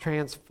was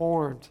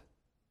transformed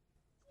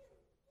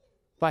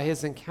by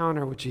his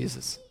encounter with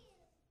Jesus.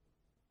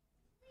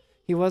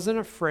 He wasn't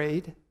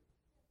afraid.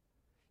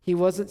 He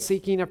wasn't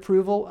seeking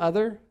approval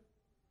other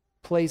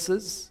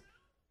places.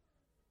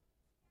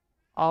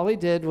 All he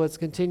did was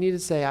continue to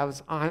say,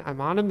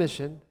 I'm on a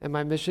mission, and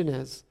my mission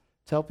is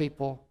tell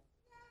people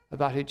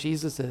about who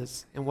Jesus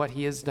is and what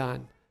he has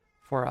done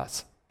for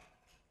us.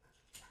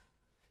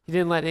 He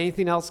didn't let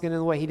anything else get in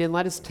the way. He didn't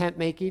let his tent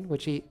making,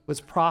 which he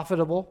was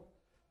profitable,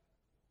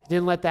 he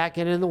didn't let that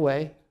get in the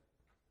way.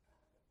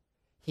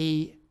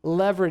 He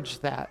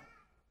leveraged that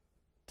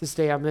to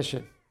stay on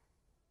mission.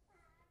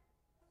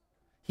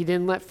 He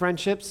didn't let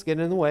friendships get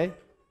in the way.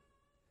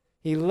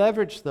 He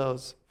leveraged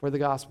those for the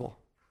gospel.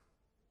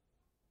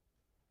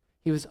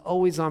 He was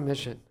always on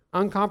mission,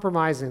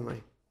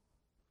 uncompromisingly.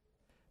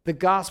 The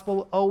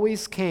gospel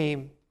always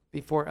came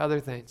before other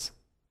things.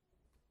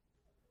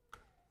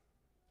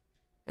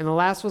 And the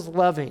last was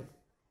loving.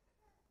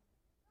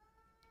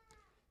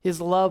 His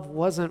love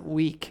wasn't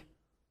weak.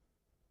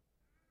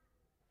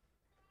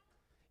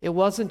 It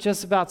wasn't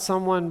just about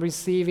someone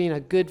receiving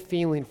a good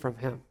feeling from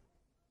him.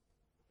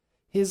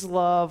 His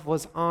love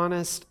was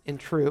honest and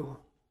true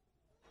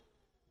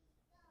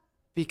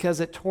because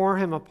it tore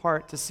him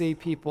apart to see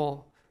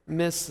people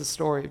miss the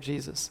story of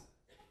Jesus.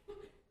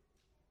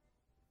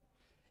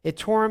 It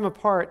tore him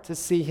apart to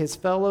see his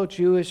fellow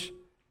Jewish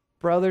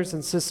brothers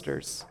and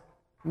sisters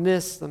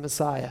miss the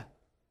Messiah.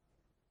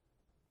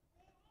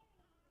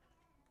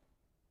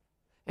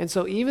 And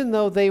so even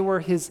though they were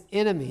his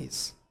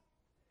enemies,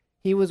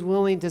 he was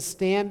willing to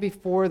stand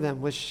before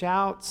them with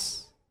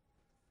shouts,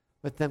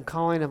 with them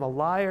calling him a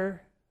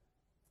liar,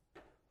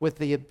 with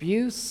the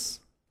abuse,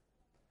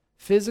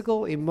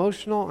 physical,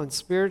 emotional, and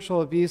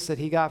spiritual abuse that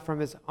he got from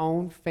his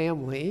own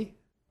family,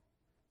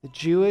 the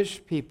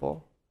Jewish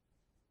people.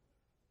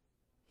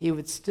 He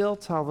would still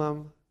tell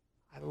them,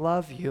 I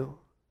love you,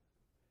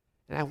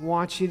 and I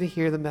want you to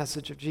hear the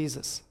message of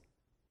Jesus.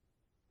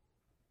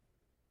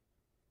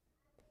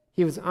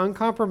 He was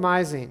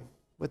uncompromising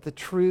with the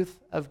truth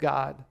of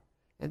God,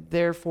 and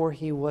therefore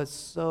he was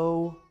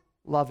so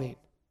loving.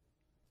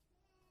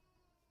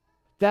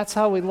 That's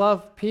how we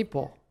love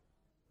people.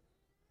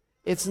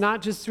 It's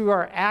not just through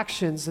our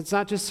actions. It's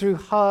not just through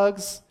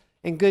hugs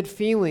and good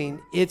feeling.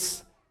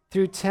 It's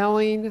through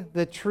telling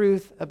the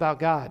truth about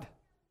God.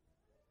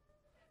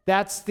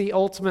 That's the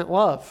ultimate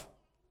love.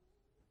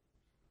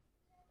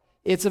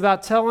 It's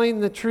about telling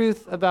the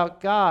truth about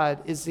God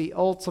is the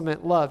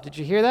ultimate love. Did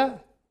you hear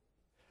that?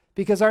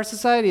 Because our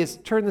society has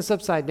turned this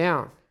upside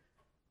down.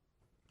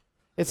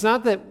 It's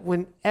not that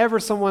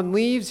whenever someone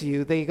leaves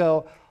you, they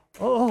go,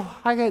 oh,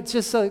 I got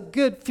just a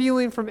good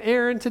feeling from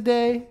Aaron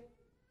today.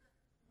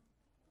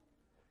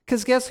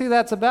 Because guess who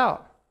that's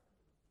about?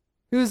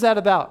 Who is that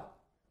about?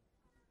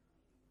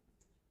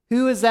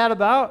 Who is that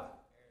about?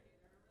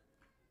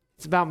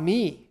 It's about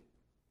me.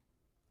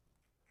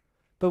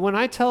 But when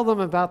I tell them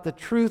about the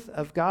truth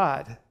of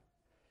God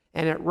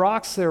and it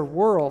rocks their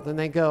world and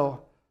they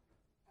go,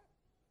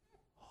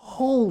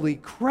 holy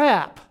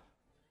crap,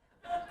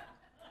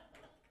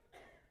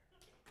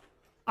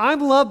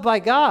 I'm loved by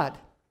God.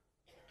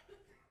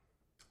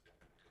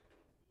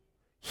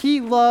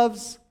 He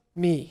loves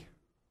me.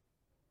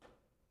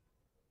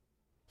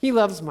 He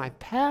loves my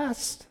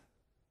past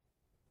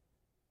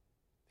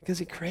because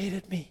he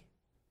created me.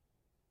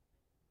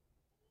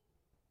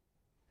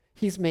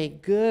 He's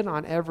made good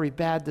on every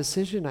bad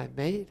decision I've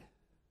made.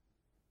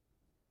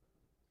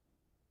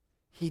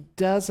 He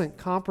doesn't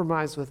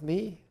compromise with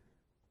me.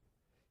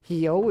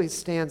 He always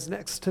stands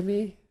next to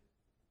me.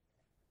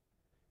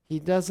 He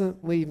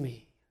doesn't leave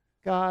me.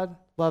 God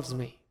loves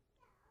me.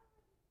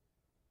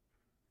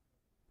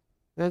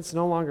 Then it's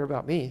no longer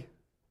about me.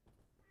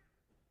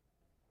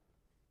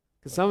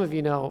 Because some of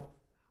you know,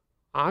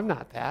 I'm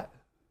not that.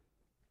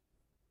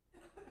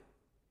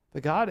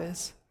 But God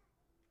is.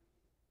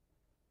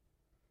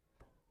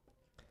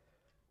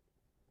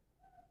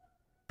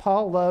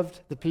 Paul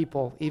loved the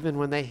people even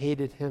when they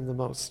hated him the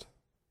most.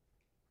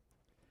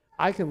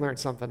 I can learn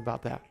something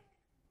about that.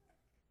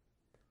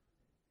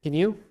 Can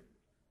you?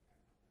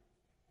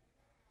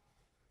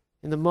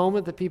 In the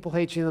moment that people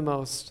hate you the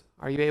most,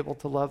 are you able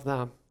to love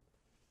them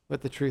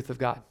with the truth of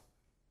God?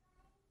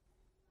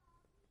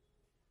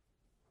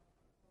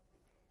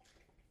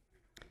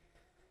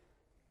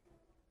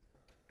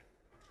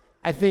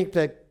 I think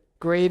the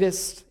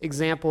greatest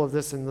example of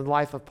this in the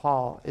life of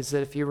Paul is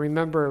that if you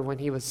remember when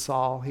he was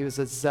Saul, he was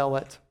a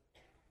zealot.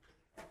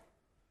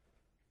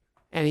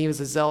 And he was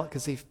a zealot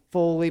because he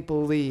fully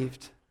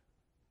believed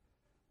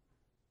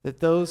that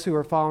those who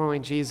were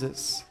following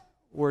Jesus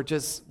were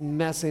just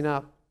messing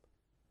up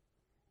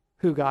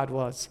who God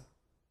was.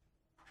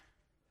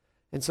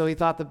 And so he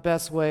thought the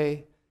best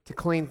way to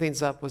clean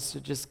things up was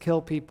to just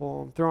kill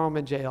people and throw them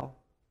in jail.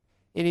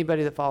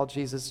 Anybody that followed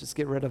Jesus, just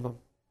get rid of them.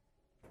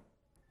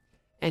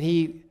 And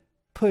he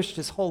pushed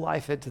his whole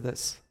life into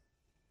this.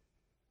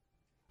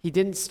 He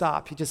didn't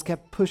stop. He just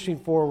kept pushing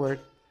forward,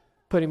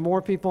 putting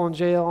more people in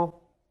jail,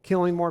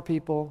 killing more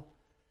people,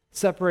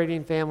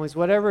 separating families,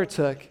 whatever it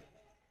took,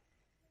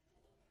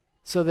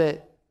 so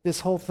that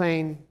this whole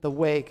thing, the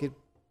way, could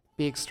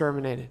be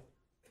exterminated.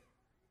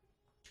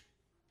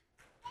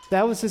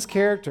 That was his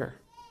character.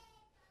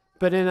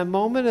 But in a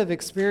moment of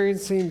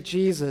experiencing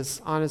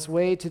Jesus on his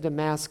way to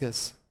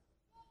Damascus,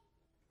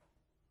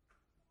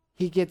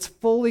 he gets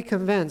fully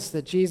convinced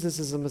that Jesus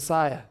is the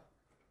Messiah.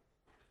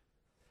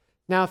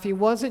 Now, if he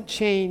wasn't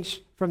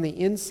changed from the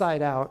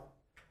inside out,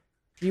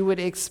 you would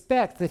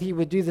expect that he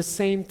would do the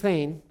same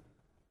thing,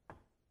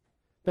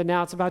 but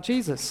now it's about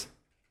Jesus.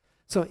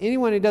 So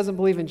anyone who doesn't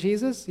believe in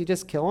Jesus, you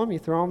just kill him, you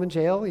throw him in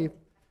jail.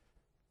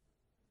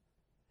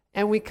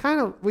 And we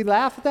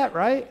laugh at that,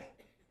 right?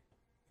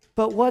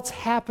 But what's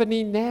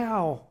happening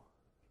now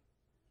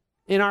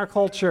in our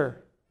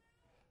culture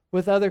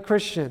with other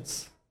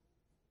Christians?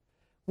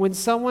 When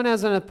someone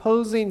has an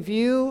opposing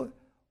view,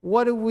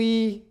 what do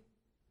we,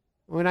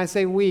 when I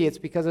say we, it's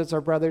because it's our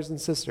brothers and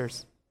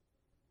sisters.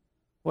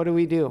 What do?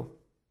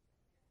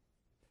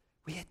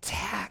 We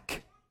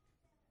attack,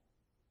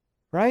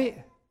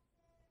 right?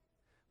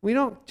 We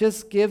don't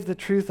just give the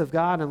truth of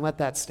God and let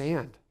that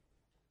stand.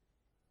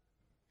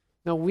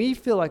 No, we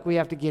feel like we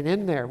have to get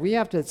in there. We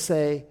have to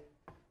say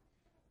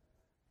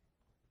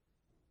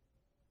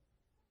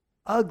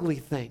ugly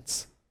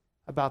things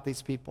about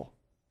these people.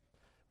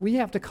 We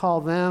have to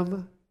call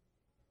them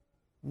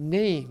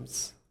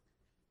names.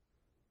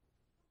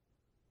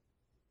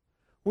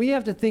 We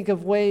have to think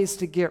of ways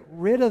to get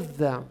rid of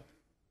them.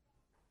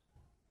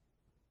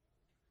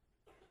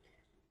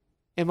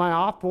 Am I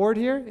off board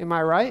here? Am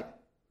I right?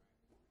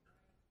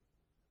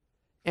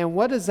 And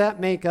what does that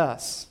make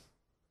us?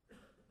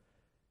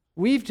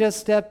 We've just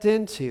stepped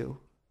into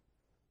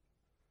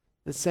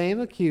the same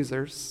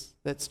accusers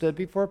that stood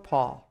before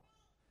Paul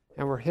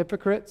and were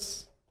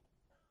hypocrites,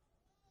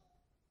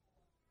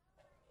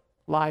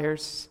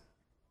 liars,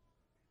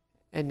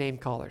 and name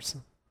callers.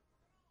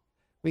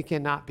 We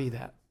cannot be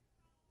that.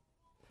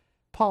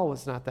 Paul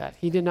was not that.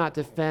 He did not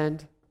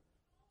defend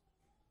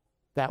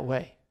that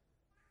way.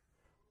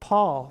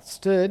 Paul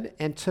stood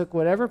and took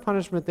whatever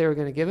punishment they were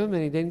going to give him,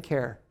 and he didn't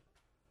care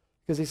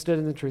because he stood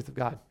in the truth of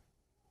God.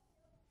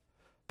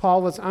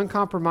 Paul was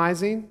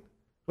uncompromising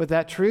with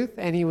that truth,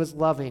 and he was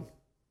loving.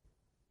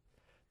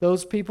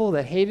 Those people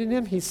that hated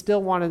him, he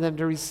still wanted them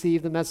to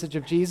receive the message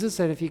of Jesus.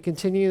 And if you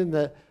continue in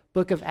the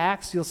book of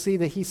Acts, you'll see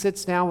that he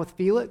sits down with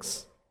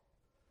Felix,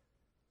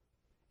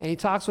 and he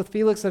talks with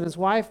Felix and his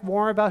wife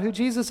more about who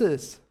Jesus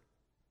is.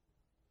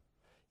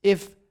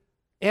 If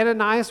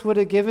Ananias would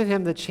have given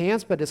him the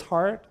chance, but his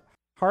heart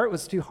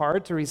was too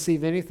hard to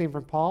receive anything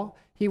from Paul,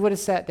 he would have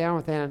sat down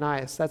with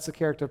Ananias. That's the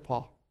character of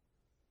Paul.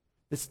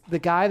 The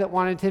guy that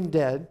wanted him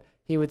dead,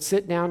 he would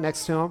sit down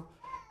next to him,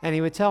 and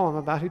he would tell him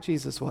about who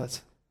Jesus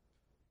was.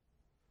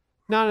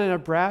 Not in a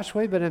brash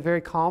way, but in a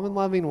very calm and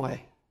loving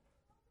way.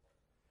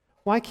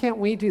 Why can't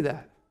we do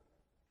that?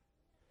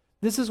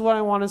 This is what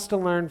I want us to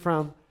learn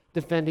from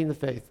defending the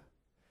faith.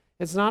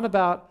 It's not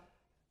about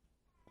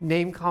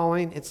name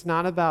calling. It's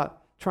not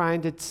about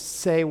trying to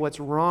say what's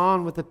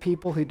wrong with the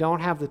people who don't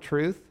have the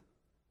truth.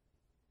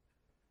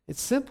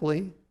 It's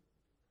simply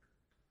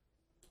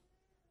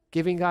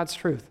giving God's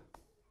truth.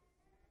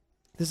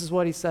 This is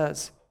what he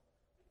says.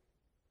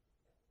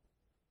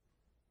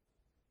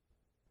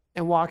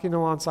 And walking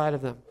alongside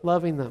of them,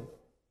 loving them,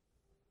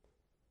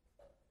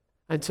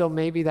 until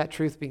maybe that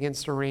truth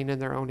begins to ring in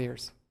their own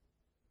ears.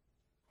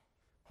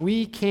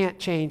 We can't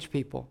change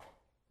people.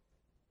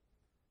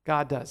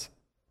 God does.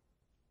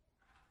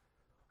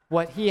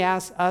 What he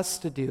asks us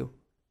to do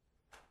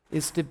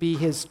is to be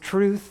his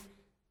truth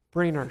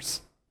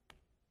bringers.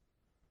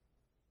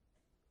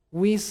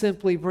 We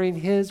simply bring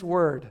his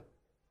word,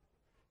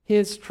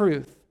 his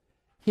truth,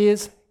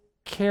 his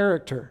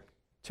character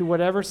to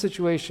whatever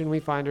situation we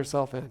find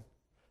ourselves in.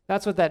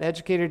 That's what that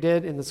educator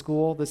did in the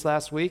school this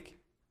last week,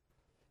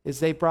 is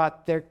they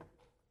brought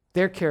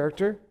their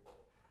character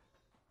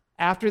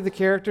after the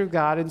character of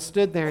God and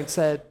stood there and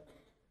said,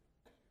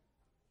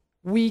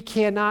 we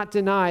cannot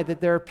deny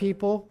that there are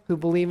people who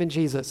believe in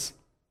Jesus,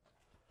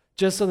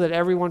 just so that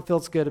everyone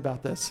feels good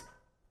about this.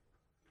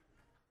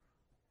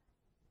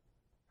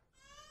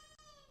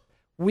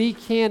 We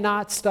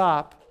cannot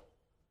stop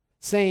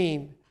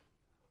saying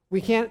we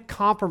can't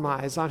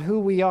compromise on who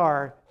we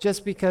are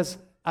just because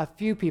a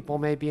few people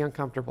may be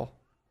uncomfortable.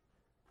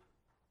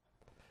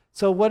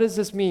 So what does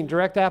this mean?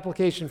 Direct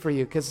application for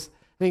you, because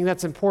I think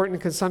that's important,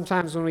 because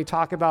sometimes when we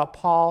talk about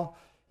Paul,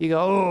 you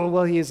go, oh,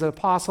 well, he's an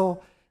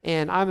apostle,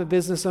 and I'm a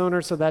business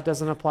owner, so that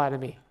doesn't apply to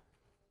me.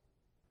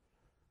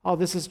 Oh,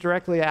 this is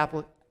directly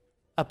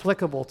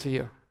applicable to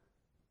you.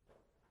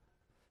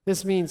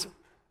 This means,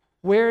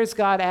 where is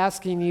God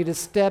asking you to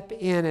step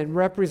in and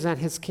represent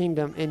his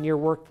kingdom in your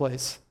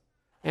workplace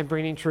and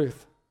bringing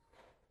truth?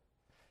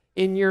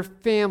 In your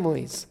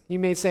families. You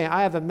may say,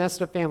 I have a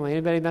messed up family.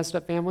 Anybody messed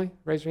up family?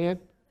 Raise your hand.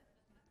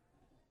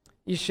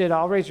 You should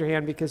all raise your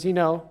hand, because you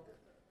know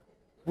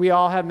we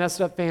all have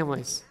messed up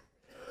families.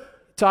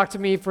 Talk to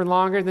me for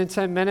longer than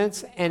 10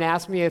 minutes and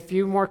ask me a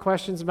few more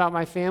questions about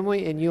my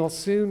family, and you'll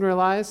soon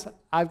realize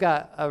I've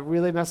got a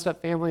really messed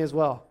up family as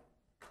well.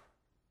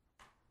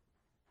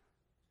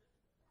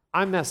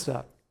 I'm messed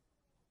up.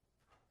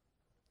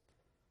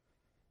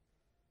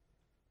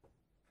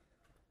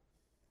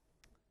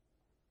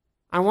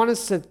 I want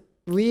us to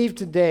leave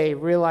today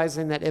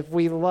realizing that if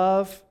we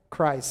love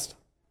Christ,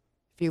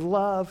 if you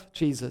love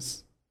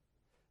Jesus,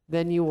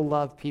 then you will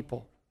love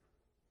people.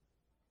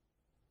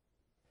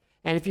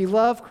 And if you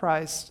love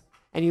Christ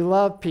and you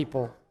love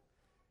people,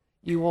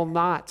 you will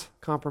not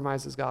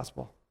compromise his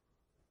gospel.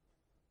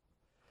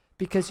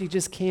 Because you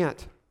just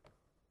can't.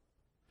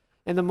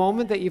 And the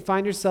moment that you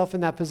find yourself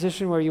in that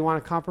position where you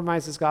want to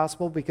compromise his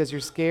gospel because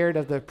you're scared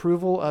of the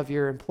approval of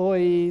your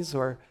employees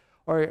or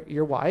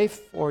your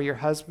wife or your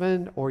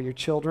husband or your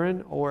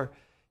children or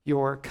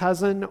your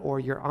cousin or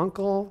your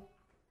uncle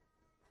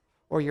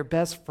or your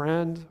best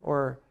friend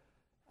or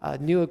a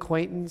new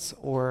acquaintance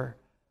or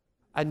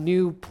a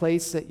new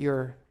place that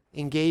you're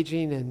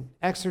engaging in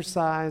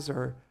exercise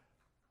or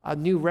a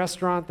new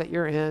restaurant that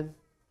you're in,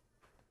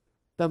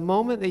 the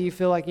moment that you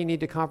feel like you need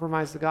to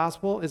compromise the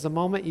gospel is a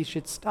moment you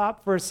should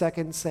stop for a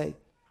second and say,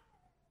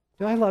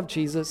 do I love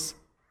Jesus?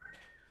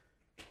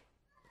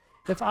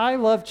 If I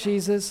love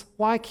Jesus,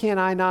 why can't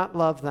I not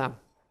love them?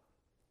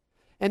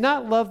 And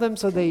not love them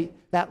so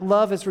that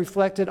love is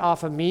reflected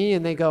off of me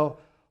and they go,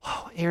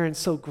 oh, Aaron's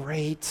so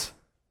great.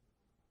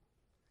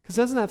 Because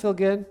doesn't that feel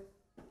good?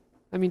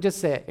 I mean, just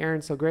say it.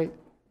 Aaron's so great.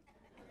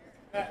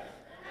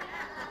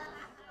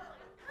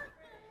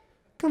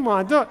 Come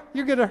on,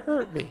 you're going to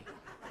hurt me.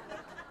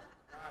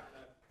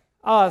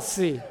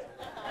 See.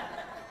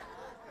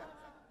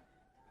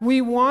 We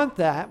want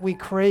that. We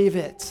crave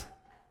it.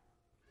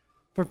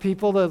 For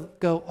people to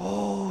go,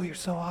 oh, you're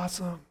so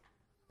awesome.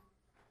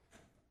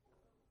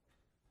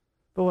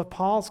 But what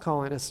Paul's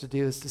calling us to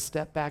do is to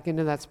step back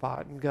into that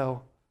spot and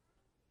go,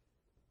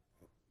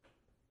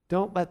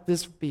 don't let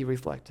this be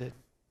reflected.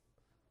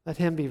 Let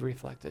him be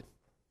reflected.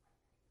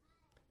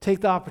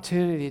 Take the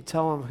opportunity to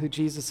tell him who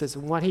Jesus is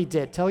and what he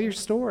did. Tell your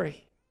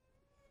story.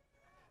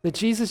 That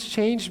Jesus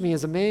changed me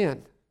as a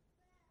man.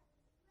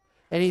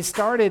 And he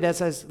started as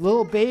a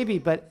little baby,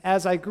 but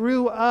as I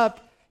grew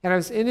up and I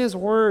was in his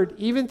word,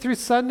 even through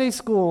Sunday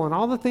school and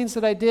all the things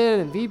that I did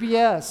and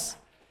VBS,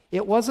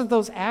 it wasn't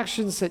those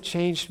actions that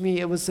changed me.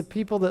 It was the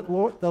people that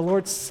the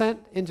Lord sent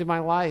into my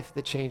life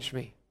that changed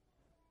me.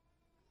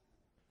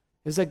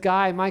 There's a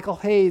guy, Michael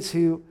Hayes,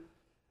 who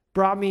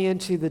brought me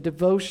into the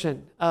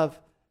devotion of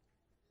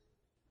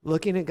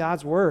looking at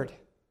God's word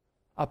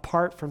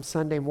apart from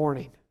Sunday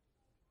morning.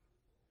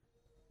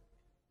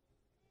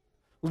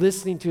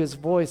 Listening to his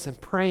voice and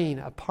praying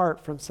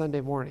apart from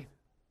Sunday morning.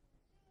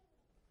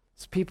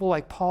 It's people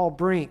like Paul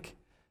Brink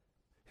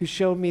who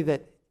showed me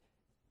that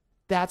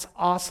that's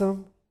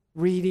awesome,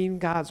 reading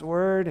God's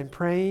word and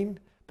praying,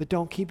 but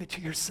don't keep it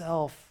to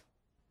yourself.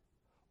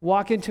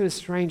 Walk into a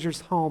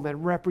stranger's home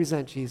and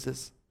represent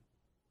Jesus.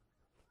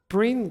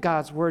 Bring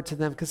God's word to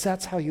them because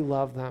that's how you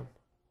love them.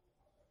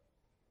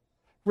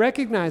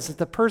 Recognize that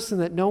the person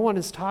that no one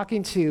is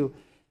talking to,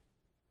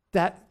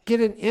 that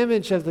get an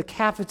image of the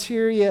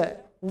cafeteria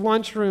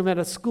lunchroom at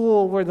a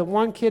school where the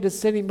one kid is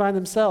sitting by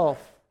themselves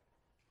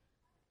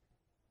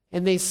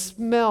and they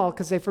smell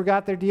because they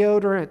forgot their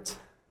deodorant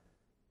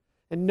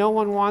and no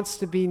one wants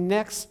to be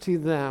next to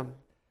them.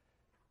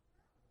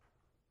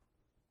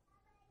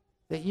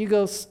 That you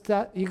go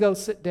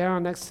sit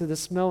down next to the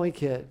smelly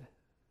kid,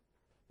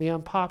 the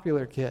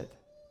unpopular kid,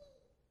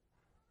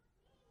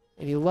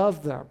 and you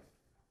love them.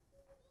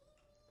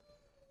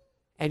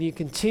 And you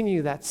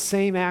continue that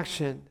same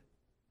action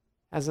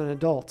as an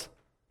adult.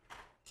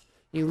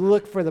 You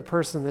look for the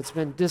person that's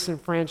been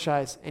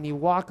disenfranchised and you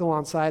walk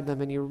alongside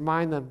them and you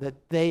remind them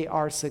that they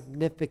are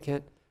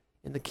significant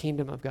in the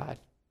kingdom of God.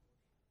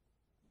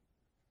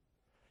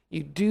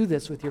 You do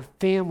this with your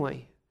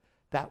family.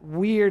 That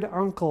weird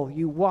uncle,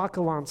 you walk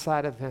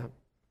alongside of him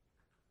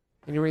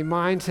and you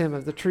remind him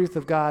of the truth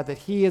of God, that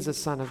he is a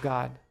son of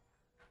God.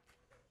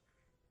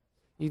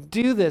 You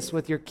do this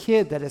with your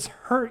kid that has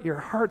hurt your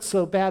heart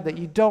so bad that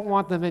you don't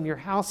want them in your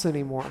house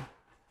anymore.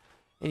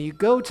 And you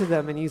go to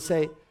them and you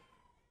say,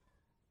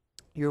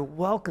 you're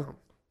welcome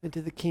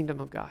into the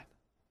kingdom of God.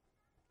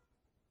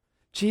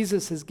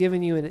 Jesus has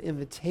given you an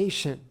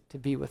invitation to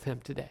be with him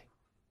today.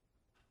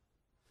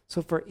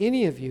 So for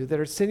any of you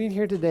that are sitting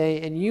here today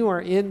and you are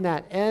in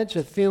that edge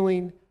of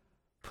feeling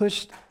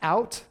pushed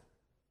out,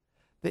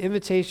 the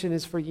invitation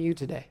is for you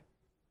today.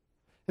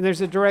 And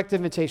there's a direct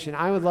invitation.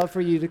 I would love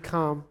for you to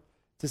come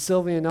to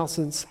Sylvia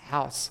Nelson's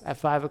house at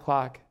 5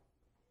 o'clock.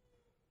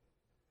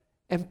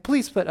 And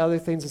please put other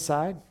things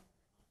aside.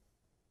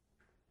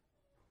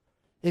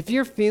 If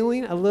you're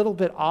feeling a little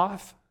bit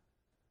off,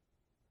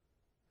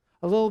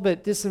 a little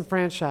bit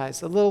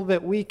disenfranchised, a little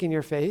bit weak in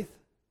your faith,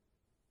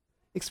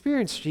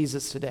 experience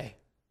Jesus today.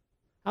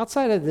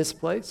 Outside of this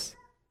place,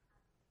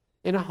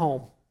 in a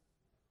home,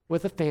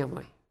 with a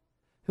family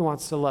who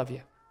wants to love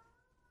you.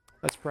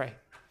 Let's pray.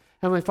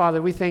 Heavenly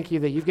Father, we thank you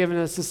that you've given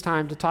us this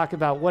time to talk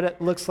about what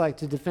it looks like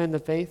to defend the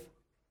faith,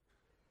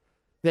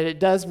 that it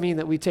does mean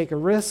that we take a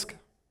risk.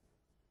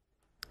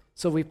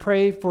 So we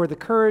pray for the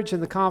courage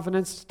and the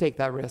confidence to take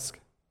that risk.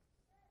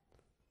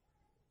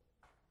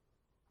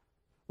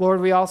 Lord,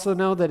 we also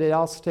know that it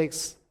also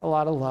takes a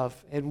lot of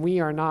love, and we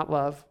are not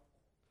love.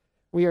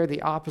 We are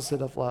the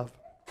opposite of love.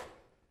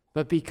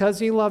 But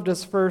because you loved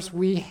us first,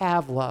 we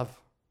have love.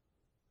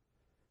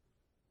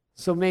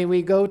 So may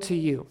we go to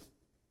you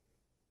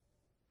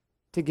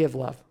to give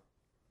love.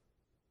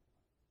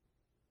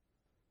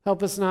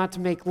 Help us not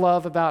to make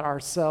love about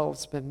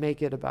ourselves, but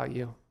make it about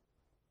you.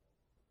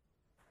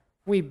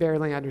 We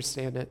barely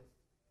understand it.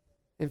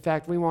 In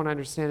fact, we won't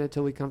understand it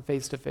until we come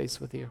face to face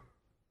with you.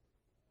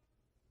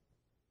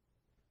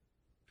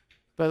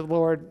 But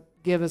Lord,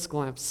 give us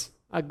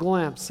a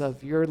glimpse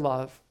of your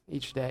love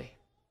each day.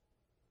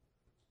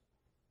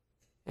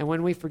 And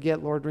when we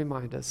forget, Lord,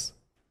 remind us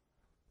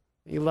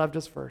that you loved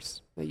us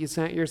first, that you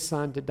sent your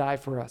Son to die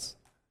for us,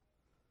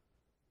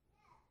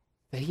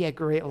 that he had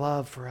great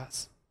love for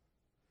us.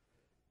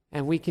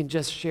 And we can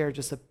just share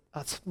just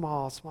a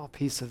small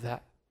piece of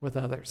that with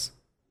others.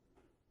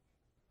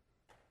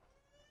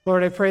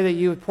 Lord, I pray that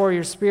you would pour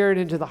your Spirit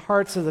into the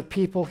hearts of the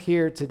people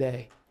here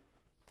today.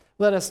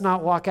 Let us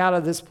not walk out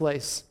of this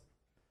place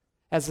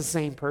as the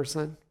same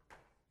person.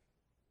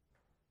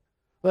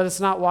 Let us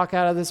not walk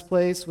out of this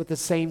place with the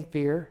same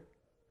fear.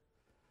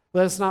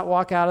 Let us not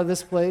walk out of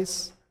this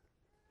place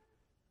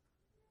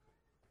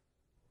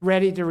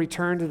ready to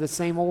return to the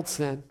same old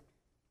sin.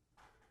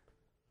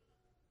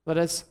 Let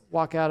us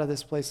walk out of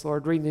this place,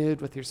 Lord,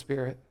 renewed with your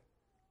Spirit,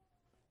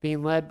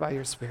 being led by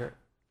your Spirit,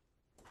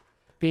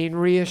 being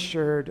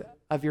reassured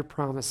of your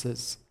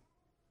promises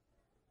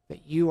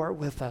that you are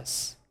with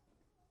us.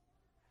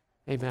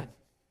 Amen.